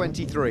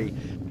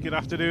TT23. Good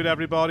afternoon,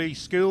 everybody.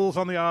 Schools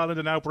on the island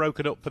are now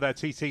broken up for their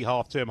TT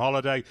half-term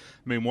holiday.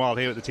 Meanwhile,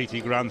 here at the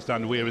TT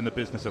Grandstand, we're in the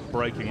business of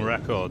breaking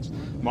records.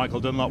 Michael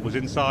Dunlop was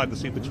inside the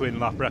Super Twin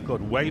lap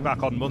record way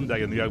back on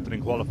Monday in the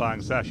opening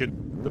qualifying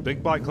session. The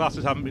big bike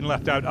classes haven't been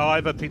left out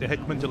either. Peter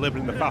Hickman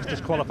delivering the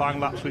fastest qualifying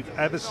laps we've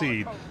ever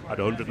seen at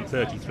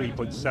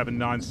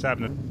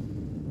 133.797.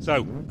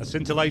 So, a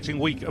scintillating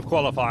week of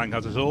qualifying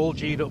has us all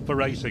G'd up for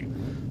racing.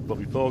 But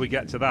before we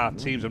get to that,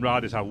 teams and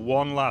riders have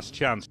one last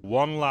chance,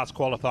 one last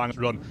qualifying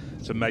run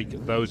to make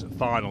those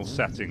final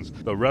settings.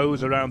 The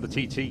rows around the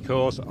TT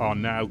course are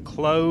now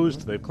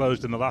closed. They've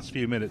closed in the last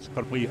few minutes,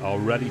 but we are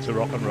ready to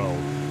rock and roll.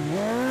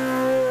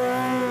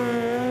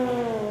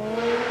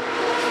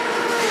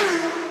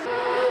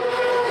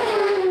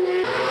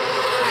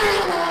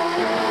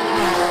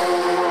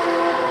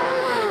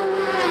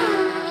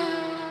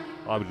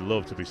 I would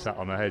love to be sat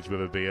on the hedge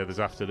with a beer this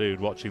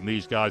afternoon watching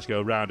these guys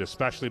go round,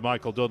 especially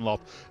Michael Dunlop,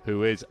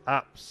 who is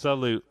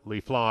absolutely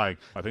flying.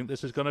 I think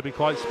this is going to be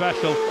quite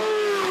special.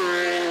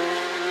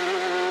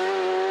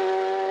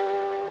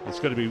 It's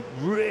going to be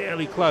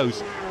really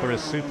close for a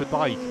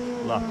superbike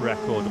lap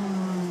record.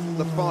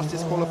 The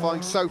fastest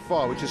qualifying so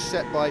far, which is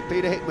set by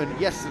Peter Hickman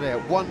yesterday at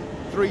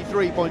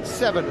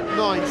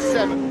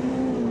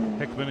 1:33.797.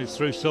 Hickman is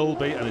through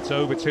Sulby and it's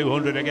over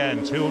 200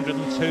 again,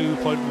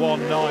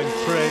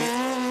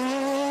 202.193.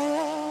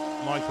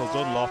 Michael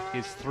Dunlop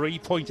is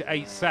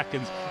 3.8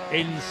 seconds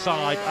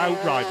inside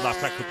outright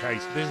lap record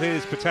pace. This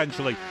is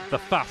potentially the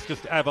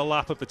fastest ever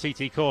lap of the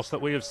TT course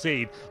that we have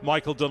seen.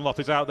 Michael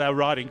Dunlop is out there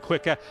riding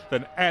quicker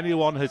than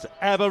anyone has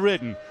ever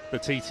ridden the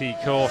TT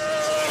course.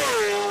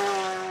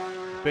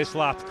 This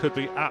lap could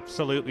be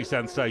absolutely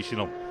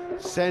sensational.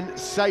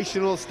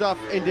 Sensational stuff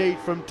indeed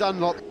from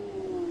Dunlop.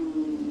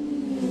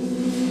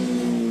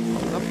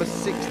 Number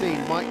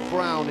 16, Mike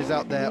Brown, is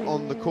out there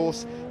on the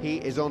course. He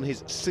is on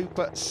his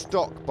super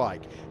stock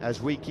bike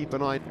as we keep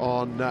an eye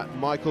on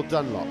Michael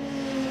Dunlop.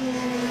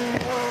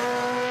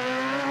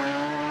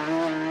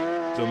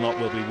 Dunlop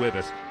will be with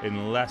us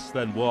in less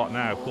than what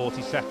now,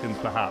 40 seconds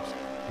perhaps.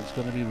 It's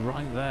going to be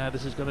right there.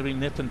 This is going to be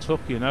nip and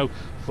tuck, you know,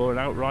 for an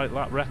outright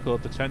lap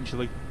record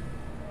potentially.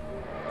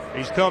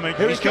 He's coming,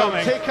 Here he's he comes.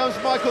 coming. Here comes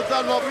Michael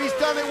Dunlop. He's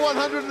done it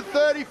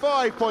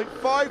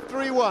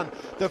 135.531.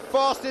 The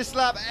fastest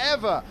lap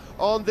ever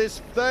on this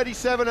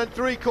 37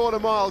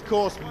 3/4 mile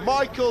course.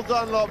 Michael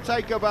Dunlop,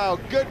 take a bow.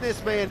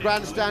 Goodness me, and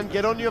grandstand,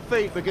 get on your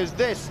feet, because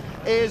this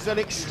is an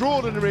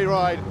extraordinary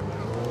ride.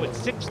 With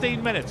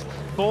 16 minutes,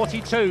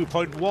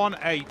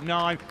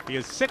 42.189. He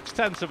is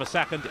 0.6 of a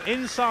second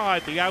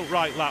inside the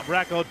outright lap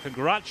record.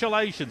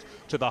 Congratulations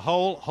to the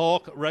whole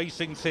Hawk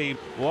Racing team.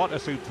 What a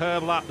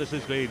superb lap this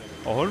has been.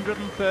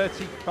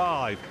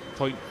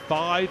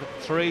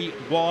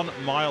 135.531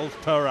 miles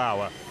per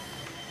hour.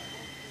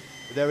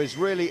 There is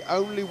really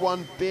only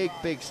one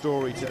big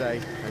story today,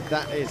 and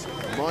that is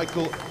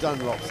Michael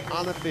Dunlop's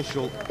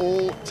unofficial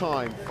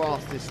all-time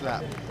fastest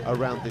lap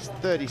around this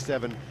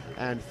 37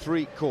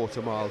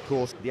 3/4 mile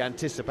course. The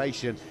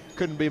anticipation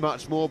couldn't be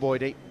much more,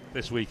 Boydie.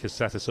 This week has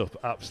set us up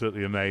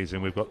absolutely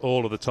amazing. We've got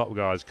all of the top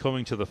guys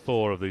coming to the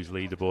fore of these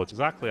leaderboards,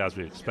 exactly as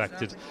we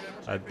expected.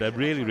 They're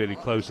really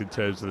close in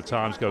terms of the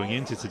times going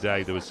into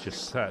today. There was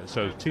just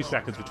 2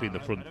 seconds between the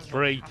front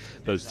three.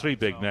 Those three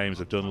big names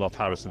of Dunlop,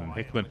 Harrison and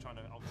Hickman.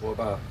 What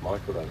about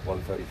Michael then?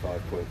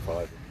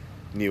 135.5.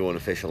 New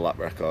unofficial lap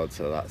record,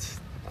 so that's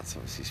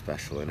obviously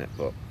special in it.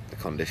 But the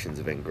conditions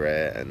have been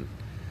great, and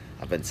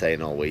I've been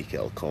saying all week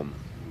it'll come.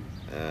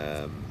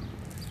 I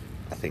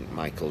think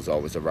Michael's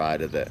always a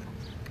rider that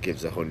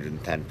gives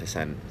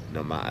 110%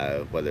 no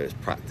matter whether it's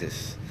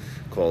practice,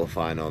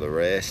 qualifying or the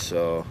race.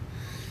 So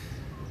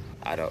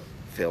I don't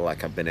feel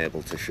like I've been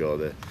able to show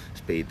the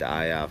speed that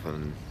I have,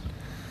 and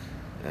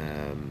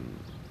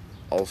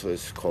also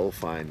it's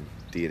qualifying.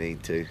 Do you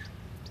need to?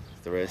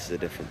 The race is a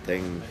different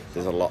thing.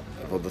 There's a lot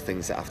of other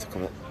things that have to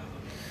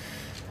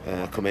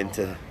come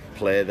into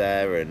play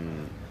there,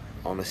 and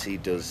honestly,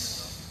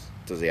 does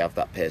he have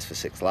that pace for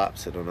 6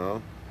 laps? I don't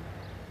know.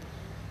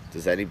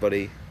 Does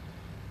anybody?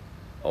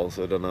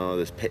 Also don't know.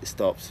 There's pit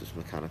stops, there's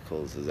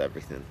mechanicals, there's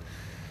everything.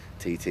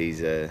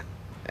 TT's a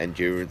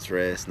endurance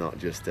race, not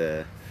just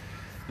a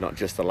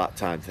lap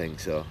time thing,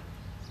 so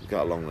we've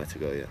got a long way to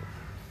go yet.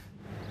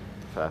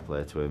 Fair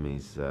play to him.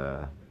 He's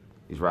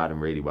riding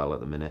really well at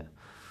the minute,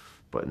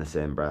 but in the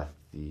same breath,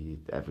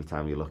 every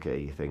time you look at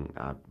it, you think,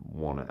 I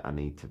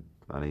need to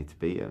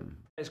beat him.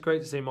 It's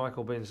great to see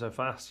Michael being so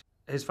fast.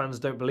 His fans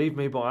don't believe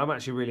me, but I'm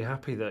actually really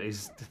happy that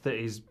he's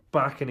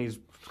back, and he's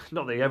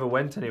not that he ever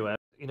went anywhere.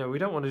 You know, we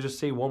don't want to just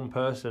see one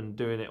person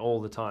doing it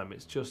all the time.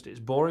 It's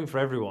boring for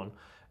everyone,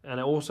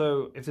 and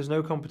also if there's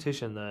no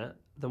competition there,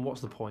 then what's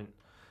the point?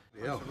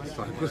 Yeah,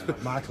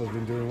 Michael's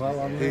been doing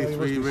well. He's been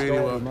really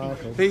well.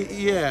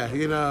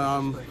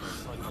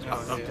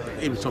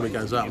 Every time he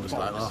goes out, I'm just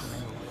like, oh.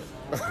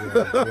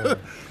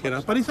 You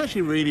know, but he's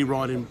actually really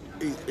riding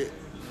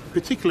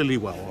particularly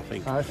well, I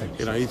think.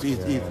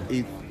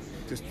 He's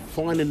just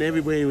finding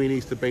everywhere he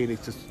needs to be, and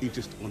he's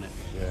just on it.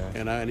 Yeah.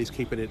 You know, and he's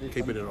keeping it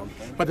on.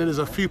 But then there's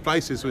a few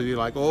places where you're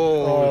like,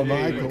 oh,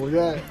 Michael,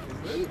 yeah.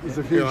 There's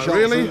a few shots.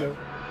 Really?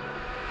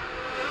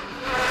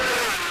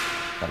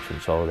 That's what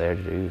it's all there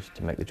to do, is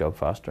to make the job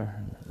faster.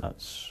 And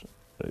that's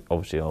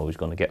obviously always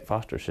going to get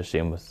faster. It's the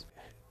same with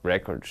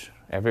records.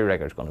 Every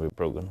record's going to be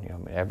broken. You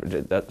know,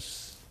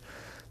 that's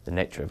the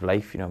nature of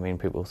life. You know what I mean?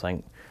 People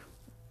think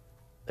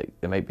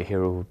they might be a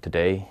hero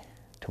today,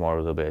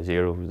 tomorrow they'll be a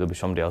zero, there'll be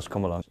somebody else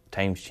come along.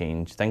 Times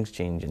change, things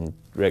change, and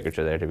records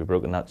are there to be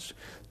broken. That's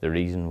the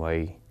reason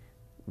why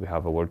we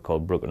have a word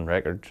called broken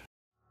records.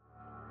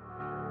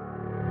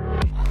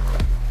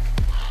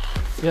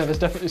 Yeah, there's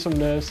definitely some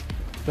nerves,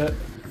 but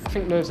I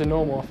think nerves are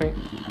normal. I think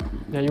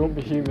you wouldn't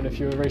be human if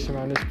you were racing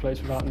around this place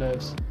without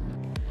nerves.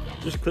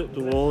 Just clipped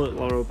the wall at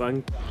Laurel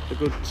Bank, a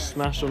good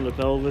smash on the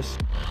pelvis.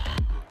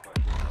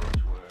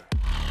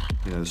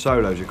 You know, the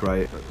solos are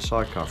great, but the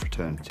sidecar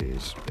fraternity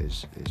is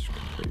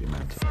completely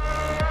mental.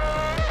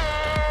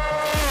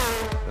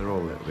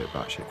 a little bit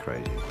batshit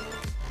crazy. Do you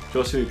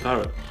want to see me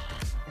parrot?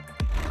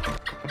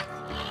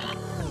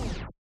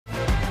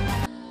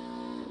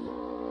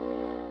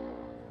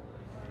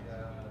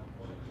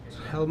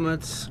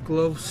 Helmets,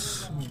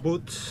 gloves,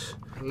 boots,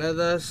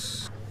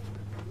 leathers.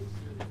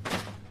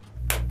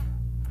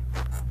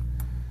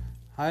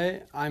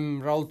 Hi,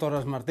 I'm Raúl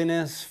Torres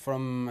Martinez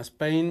from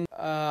Spain,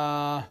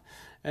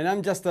 and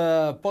I'm just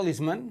a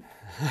policeman.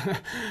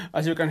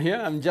 As you can hear,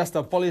 I'm just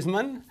a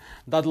policeman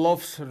that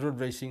loves road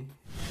racing.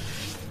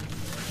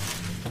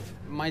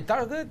 My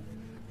target,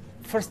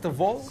 first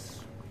of all,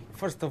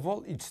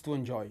 it's to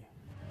enjoy.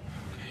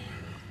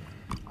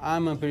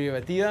 I'm a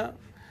privateer.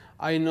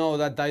 I know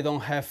that I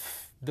don't have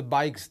the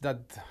bikes that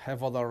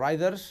have other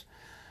riders.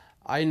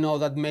 I know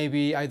that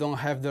maybe I don't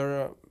have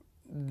the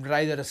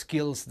rider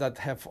skills that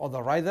have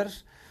other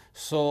riders.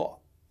 So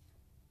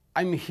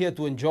I'm here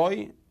to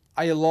enjoy.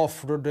 I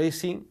love road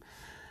racing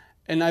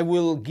and I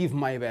will give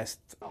my best.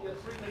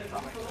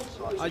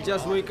 I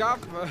just wake up,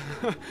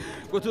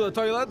 go to the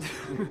toilet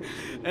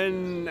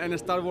and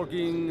start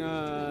working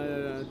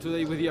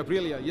today with the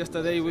Aprilia.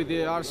 Yesterday with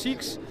the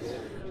R6.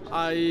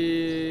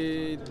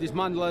 I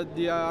dismantled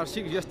the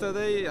R6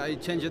 yesterday. I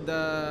changed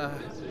the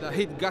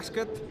heat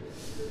gasket.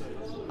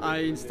 I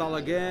install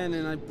again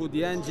and I put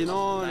the engine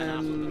on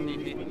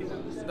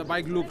and the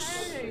bike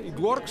it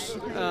works.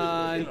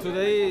 And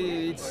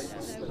today it's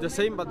the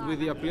same but with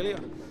the Aprilia.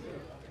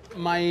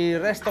 My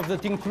rest of the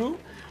team crew,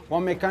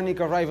 one mechanic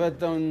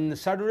arrived on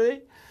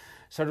Saturday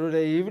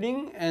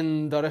evening,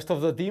 and the rest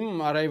of the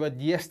team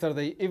arrived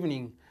yesterday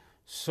evening.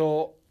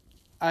 So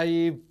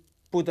I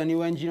put a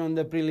new engine on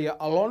the Aprilia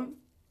alone.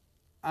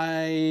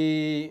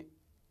 I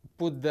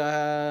put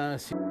the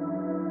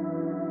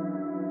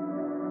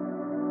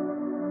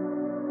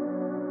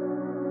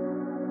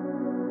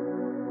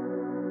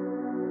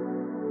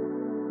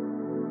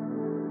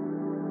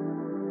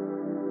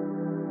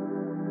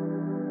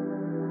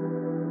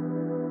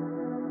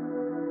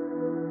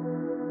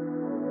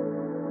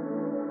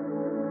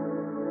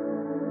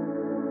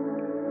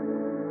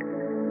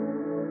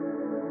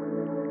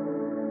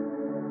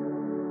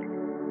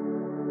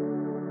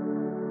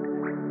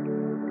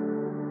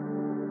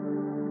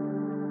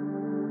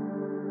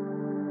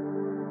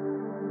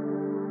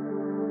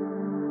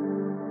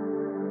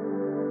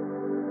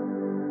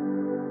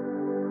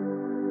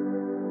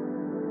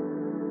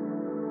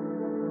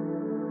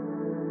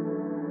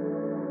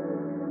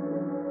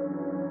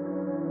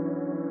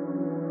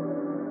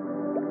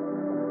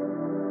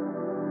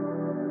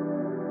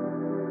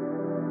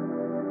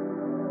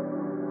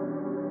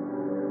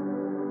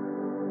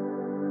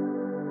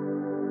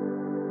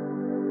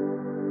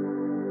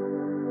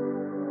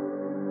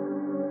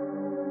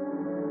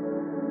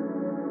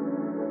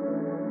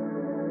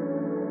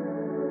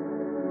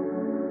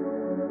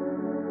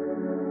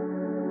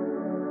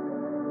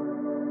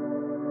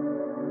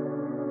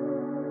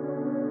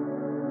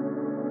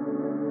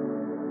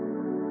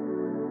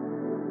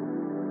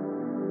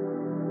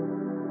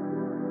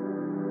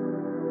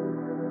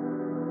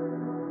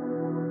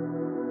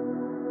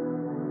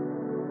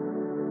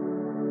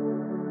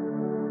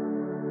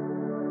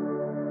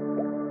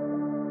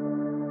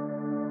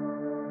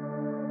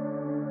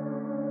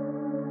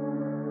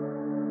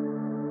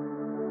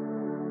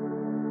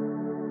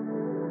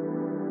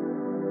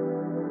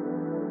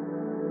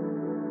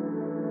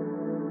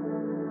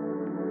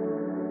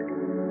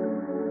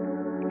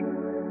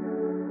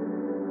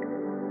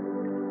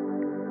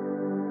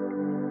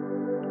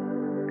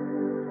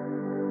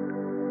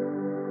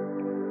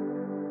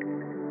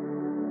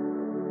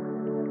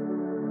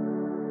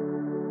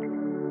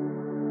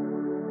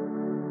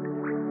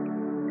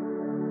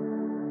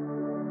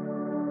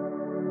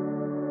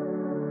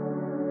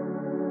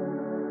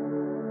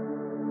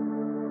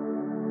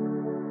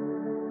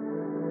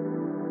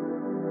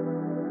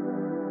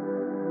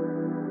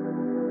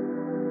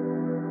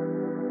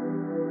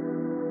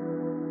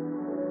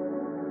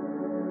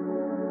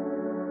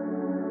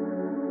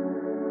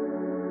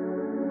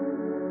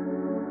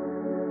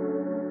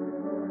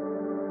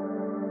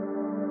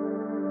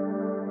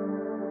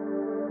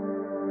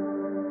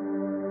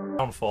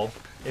Downfall,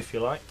 if you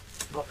like.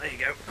 But there you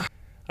go.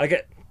 I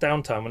get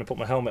downtime when I put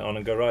my helmet on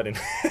and go riding.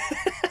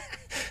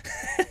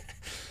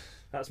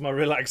 That's my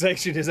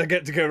relaxation, is I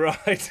get to go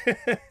ride.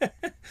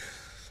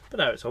 But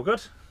no, it's all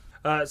good.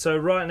 So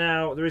right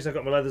now, the reason I've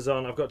got my leathers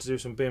on, I've got to do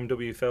some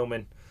BMW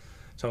filming.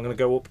 So I'm going to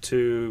go up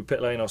to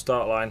pit lane or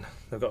start line.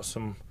 They've got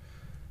some,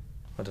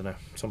 I don't know,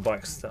 some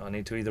bikes that I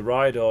need to either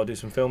ride or do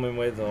some filming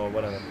with or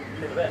whatever.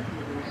 In a bit.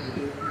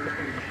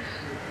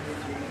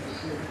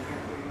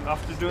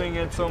 After doing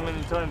it so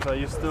many times, are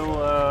you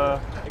still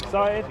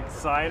excited?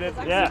 Excited?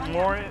 Yeah.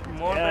 More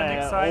than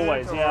excited?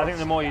 Always. Or? Yeah, I think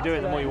the more you do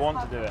it, the more you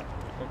want to do it.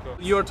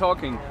 Okay. You're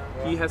talking.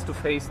 He has to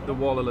face the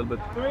wall a little bit.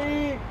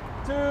 3,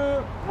 2,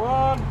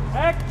 1,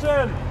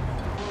 action!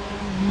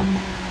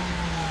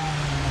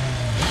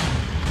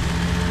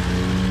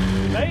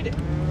 Made it.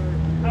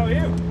 How are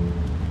you?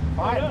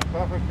 Fine,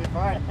 perfectly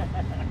fine.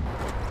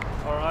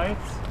 All right,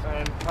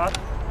 and cut.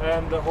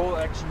 And the whole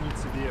action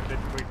needs to be a bit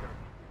quicker.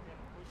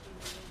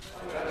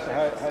 So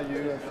How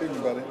you feeling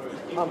about it?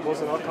 I'm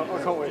buzzing. I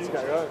can't wait to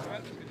get going.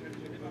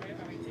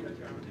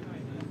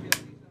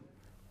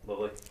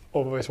 Lovely.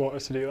 Always wanted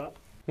to do that.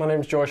 My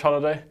name's George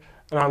Halliday,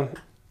 and I'm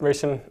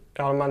racing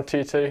the Isle of Man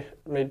TT,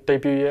 my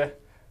debut year,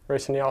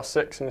 racing the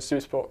R6 in the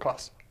Super Sport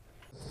class.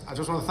 I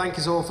just want to thank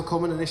you all for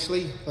coming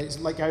initially.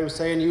 Like I was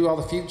saying, you are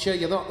the future.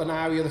 You're not the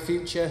now, you're the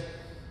future.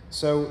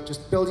 So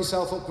just build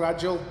yourself up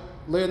gradual,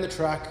 learn the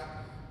track,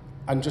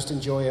 and just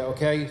enjoy it,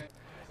 okay?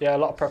 Yeah, a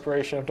lot of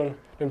preparation. I've done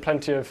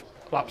plenty of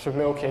laps with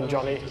Milky and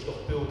Johnny. Just got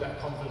to build that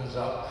confidence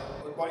up.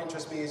 What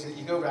interests me is that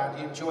you go round,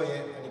 you enjoy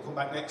it, and you come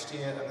back next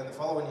year, and then the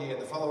following year,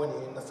 and the following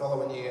year, and the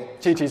following year.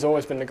 TT's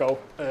always been the goal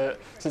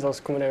since I was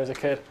coming here as a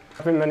kid.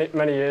 I've been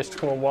many years to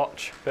come and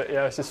watch, but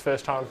yeah, it's his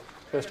first time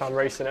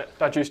racing it.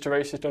 Dad used to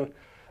race, he's done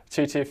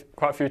TT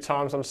quite a few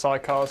times on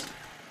sidecars.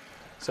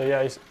 So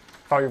yeah, it's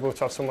valuable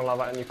to have someone like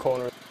that in your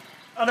corner.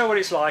 I know what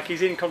it's like.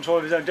 He's in control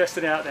of his own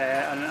destiny out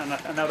there, and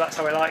I know that's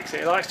how he likes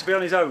it. He likes to be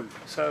on his own.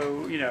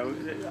 So you know,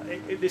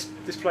 this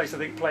place I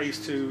think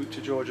plays to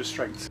George's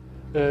strengths.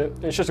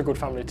 It's just a good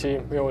family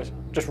team. We always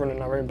just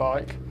running our own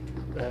bike.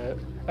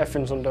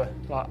 Everything's under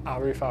like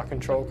our roof, our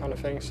control kind of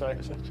thing. So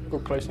it's a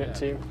good close-knit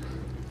team.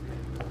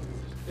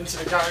 Into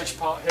the garage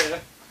part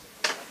here,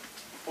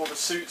 all the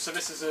suits. So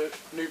this is a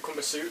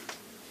newcomer suit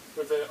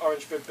with the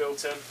orange bib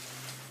built in.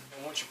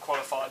 And once you've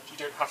qualified, you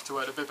don't have to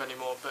wear the bib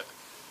anymore. But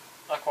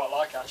I quite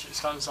like it actually. It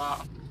stands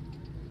out.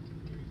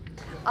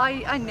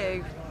 I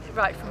knew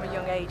right from a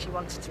young age he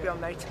wanted to be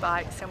on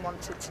motorbikes and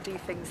wanted to do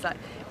things that,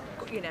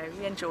 you know,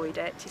 he enjoyed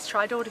it. He's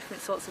tried all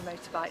different sorts of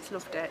motorbikes,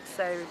 loved it.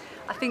 So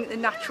I think the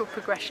natural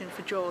progression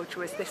for George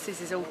was this is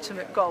his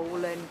ultimate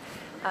goal, and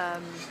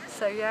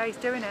so yeah, he's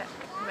doing it.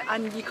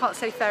 And you can't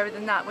say fairer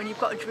than that. When you've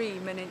got a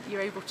dream and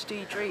you're able to do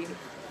your dream,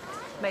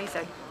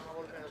 amazing.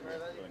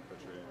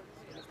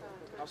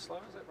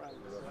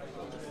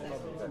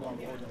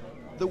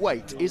 The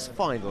wait is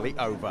finally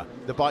over.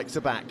 The bikes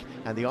are back,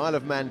 and the Isle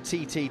of Man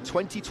TT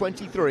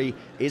 2023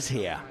 is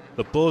here.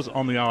 The buzz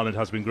on the island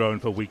has been growing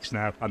for weeks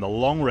now, and the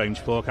long-range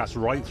forecast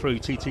right through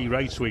TT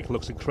Race Week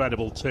looks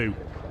incredible too.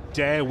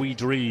 Dare we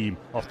dream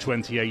of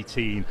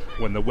 2018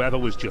 when the weather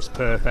was just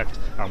perfect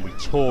and we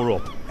tore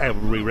up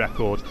every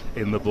record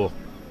in the book.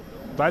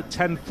 About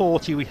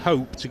 10:40 we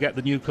hope to get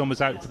the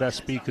newcomers out for their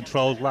speed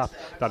controlled lap.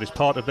 That is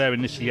part of their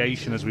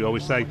initiation, as we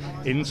always say,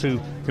 into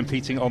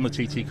competing on the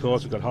TT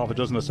course. We've got half a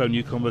dozen or so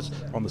newcomers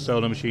on the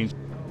solo machines.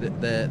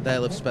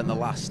 They'll have spent the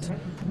last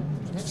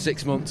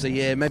 6 months, a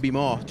year, maybe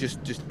more,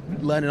 just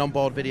learning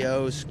onboard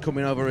videos,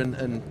 coming over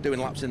and doing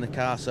laps in the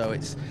car. So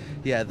it's,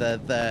 yeah,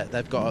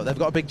 they've got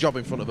a big job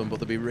in front of them, but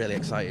they'll be really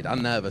excited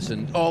and nervous,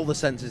 and all the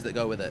senses that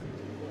go with it.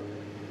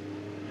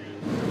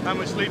 How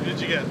much sleep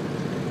did you get?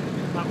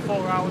 About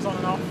 4 hours on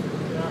and off.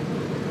 Yeah,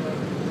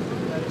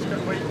 just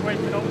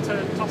waking up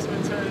to tossing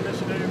and turning as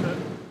you do, but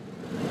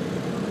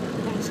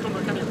couldn't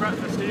stomach any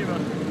breakfast either.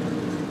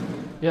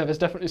 Yeah, there's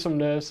definitely some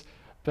nerves,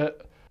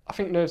 but I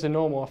think nerves are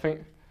normal. I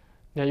think,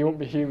 yeah, you wouldn't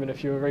be human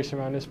if you were racing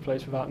around this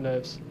place without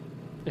nerves.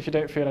 If you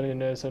don't feel any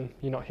nerves, then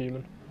you're not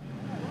human.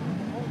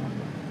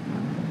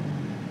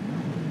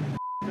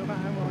 No matter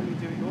how well you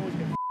do it, you always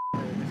get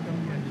it's going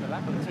to get the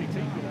lap of the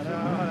TT.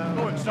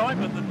 More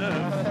excitement than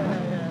nerves.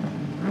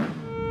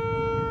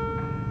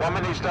 1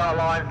 minute start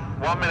line,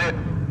 1 minute.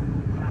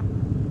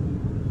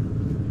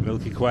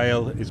 Milky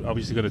Quail is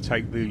obviously going to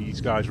take these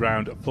guys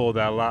round for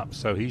their lap,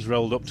 so he's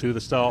rolled up to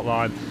the start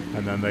line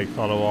and then they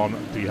follow on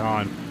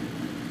behind.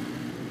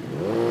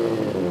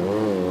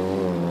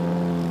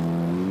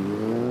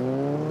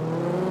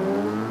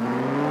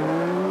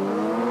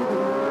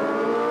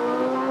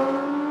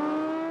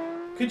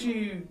 Could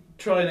you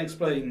try and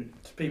explain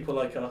to people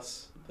like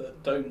us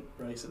that don't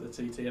race at the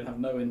TT and have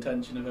no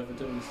intention of ever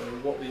doing so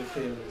what the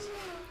appeal is?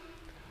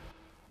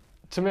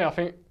 To me, I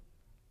think,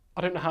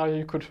 I don't know how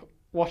you could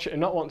watch it and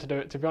not want to do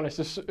it, to be honest.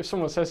 If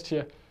someone says to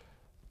you,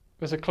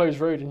 there's a closed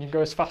road and you can go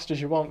as fast as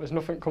you want, there's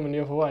nothing coming the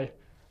other way,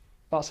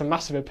 that's a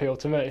massive appeal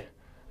to me.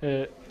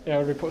 It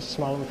really puts a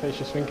smile on my face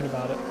just thinking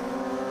about it.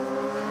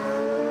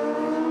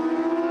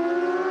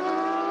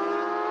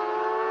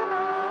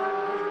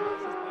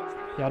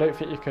 Yeah, I don't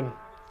think you can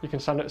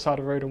stand at the side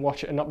of the road and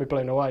watch it and not be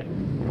blown away.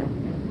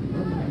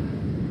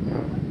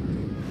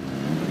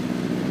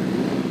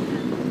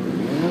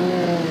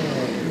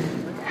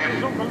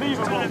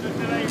 Unbelievable.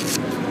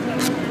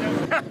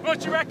 What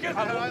do you reckon? I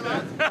like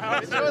that.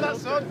 Enjoy that,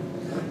 son.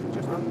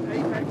 Just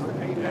apex to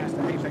apex to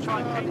apex.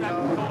 Try and keep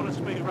that corner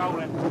speed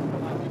rolling.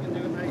 You can do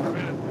it, mate.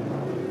 Brilliant.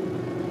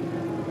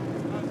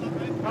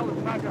 That was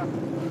mega.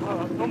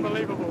 Oh,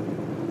 unbelievable.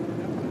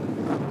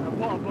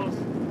 What a buzz.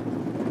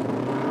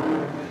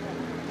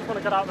 I want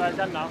to get out there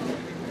again now.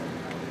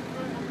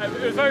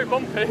 It was very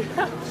bumpy.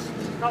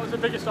 That was the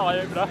biggest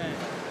eye-opener.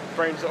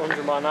 Brain's at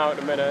 100 mile an hour at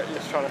the minute, you're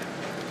just trying to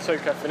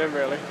soak everything in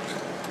really.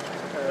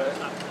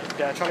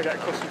 Yeah, trying to get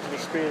accustomed to the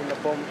speed and the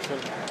bumps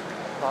and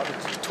like,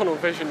 the tunnel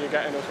vision you're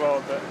getting as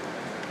well, but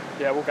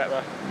yeah, we'll get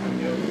there.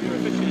 You're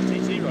officially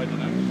a TT rider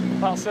now?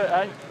 That's it,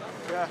 eh?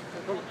 Yeah,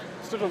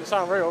 still doesn't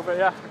sound real, but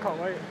yeah, I can't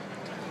wait.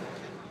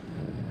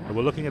 And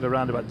we're looking at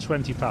around about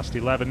 20 past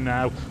 11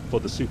 now for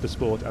the Super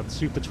Sport and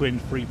Super Twin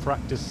free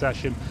practice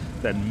session.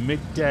 Then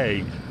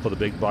midday for the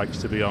big bikes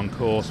to be on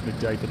course,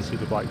 midday for the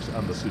super bikes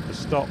and the super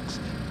stocks.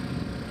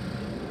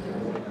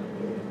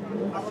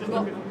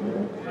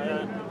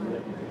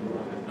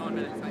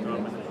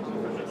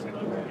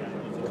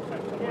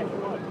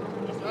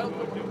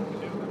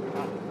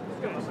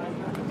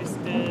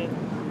 Just the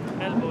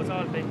elbow's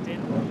all bent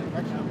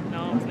in.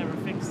 No, it's never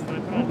fixed. I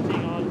put on the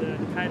thing, all the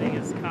padding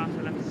is cut.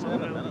 I'll have to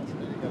sort it out.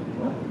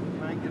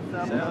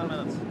 7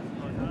 minutes.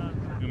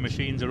 New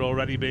machines are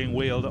already being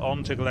wheeled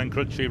onto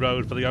Glencrutchy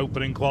Road for the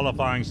opening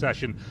qualifying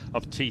session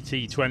of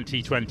TT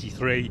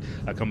 2023,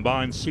 a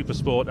combined Super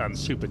Sport and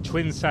Super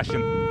Twin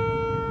session.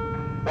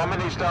 1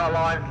 minute start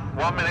line,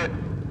 1 minute.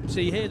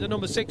 See here the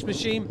number 6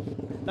 machine,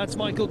 that's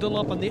Michael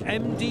Dunlop and the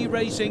MD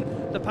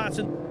Racing, the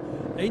pattern.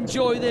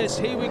 Enjoy this,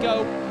 here we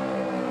go.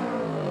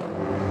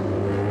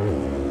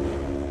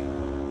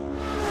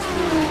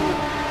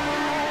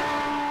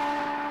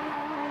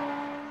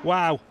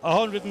 Wow,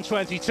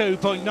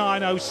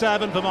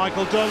 122.907 for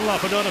Michael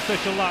Dunlop, an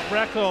unofficial lap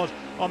record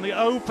on the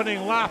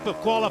opening lap of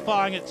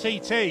qualifying at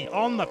TT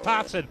on the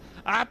pattern.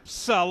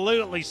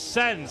 Absolutely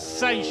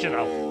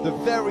sensational. The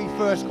very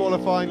first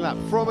qualifying lap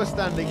from a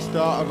standing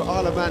start of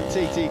Isle of Man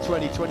TT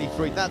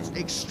 2023. That's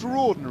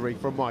extraordinary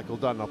from Michael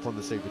Dunlop on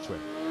the Super Twin.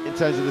 In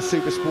terms of the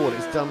Super Sport,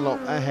 it's Dunlop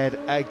ahead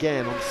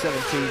again on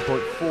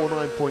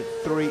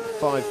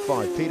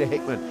 17.49.355. Peter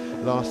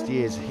Hickman, last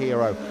year's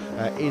hero,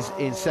 is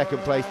in second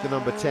place, the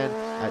number 10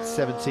 at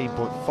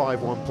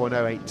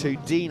 17.51.082.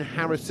 Dean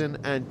Harrison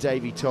and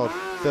Davey Todd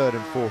third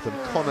and fourth, and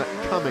Connor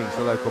Cummings,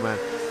 the local man,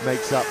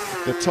 makes up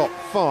the top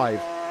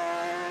 5.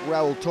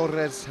 Raul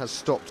Torres has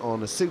stopped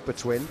on a Super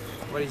Twin.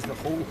 Where is the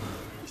hole?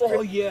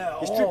 Oh yeah.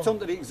 It's It's tripped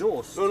onto the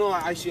exhaust. No,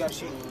 I see.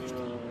 These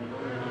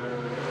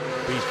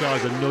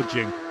guys are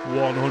nudging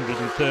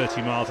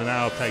 130 miles an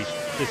hour pace.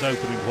 This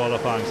opening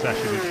qualifying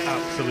session is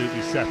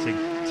absolutely setting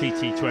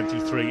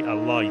TT23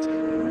 alight.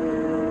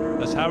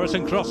 As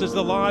Harrison crosses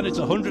the line, it's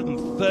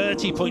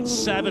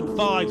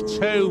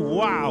 130.752.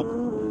 Wow.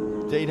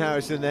 Dean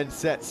Harrison then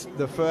sets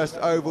the first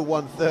over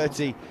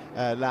 130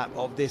 lap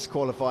of this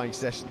qualifying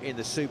session in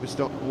the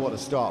Superstock. What a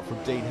start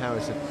from Dean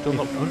Harrison.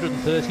 Dunlop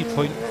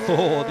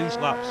 130.4. These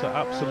laps are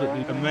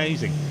absolutely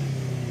amazing.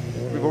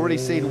 We've already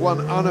seen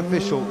one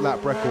unofficial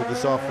lap record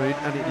this afternoon,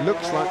 and it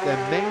looks like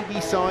there may be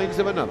signs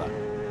of another.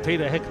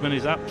 Peter Hickman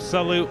is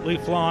absolutely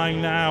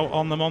flying now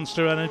on the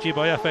Monster Energy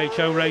by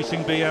FHO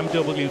Racing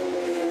BMW.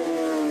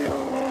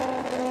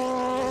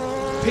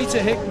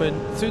 Peter Hickman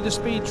through the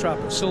speed trap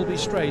at Sulby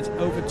Straight,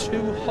 over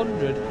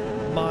 200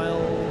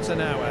 miles an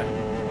hour.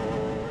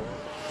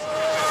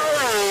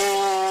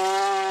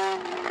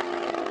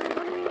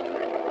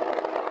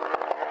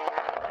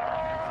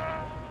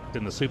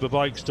 In the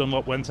Superbikes,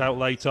 Dunlop went out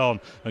late on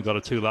and got a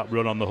 2-lap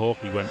run on the hook.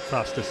 He went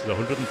fastest at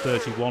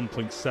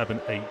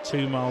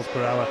 131.782 miles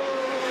per hour.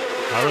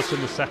 Harrison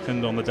the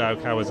second on the Dow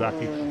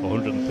Kawasaki,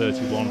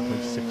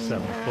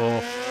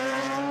 131.674.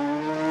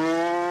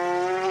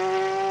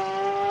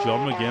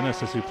 John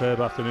McGuinness, a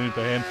superb afternoon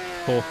for him,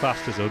 fourth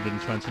fastest,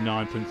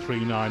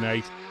 129.398.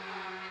 I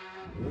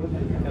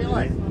feel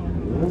like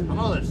I'm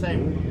all the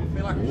same. I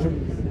feel like I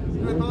should.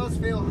 Do bars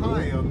feel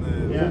high on the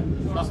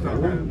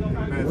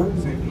compared to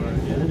the Super?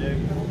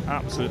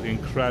 Absolutely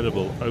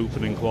incredible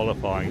opening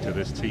qualifying to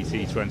this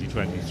TT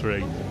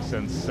 2023.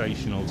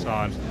 Sensational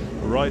times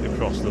right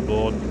across the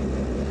board,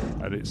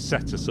 and it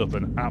sets us up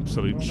an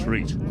absolute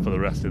treat for the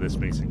rest of this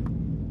meeting.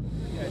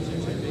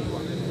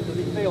 Does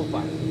it feel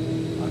fast?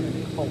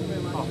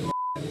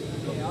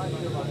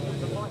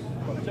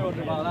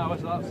 200 mile an hour,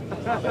 so that's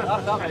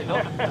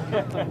enough.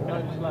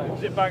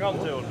 Is it bang on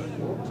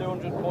 200?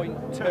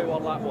 200.2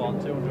 on lap 1,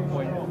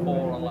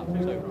 200.4 on lap 2.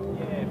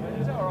 Yeah, but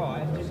it's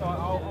alright.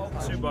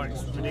 Two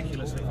bikes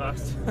ridiculously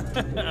fast,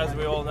 as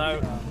we all know.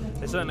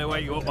 They certainly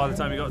wake you up by the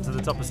time you got to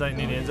the top of St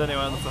Ninians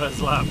anyway on the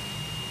first lap.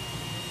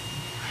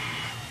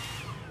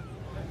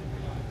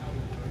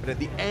 But at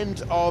the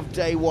end of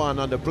day one,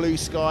 under blue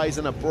skies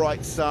and a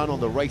bright sun on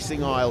the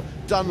racing aisle,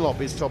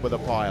 Dunlop is top of the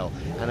pile.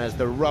 And as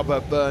the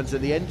rubber burns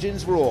and the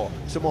engines roar,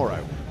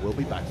 tomorrow we'll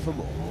be back for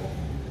more.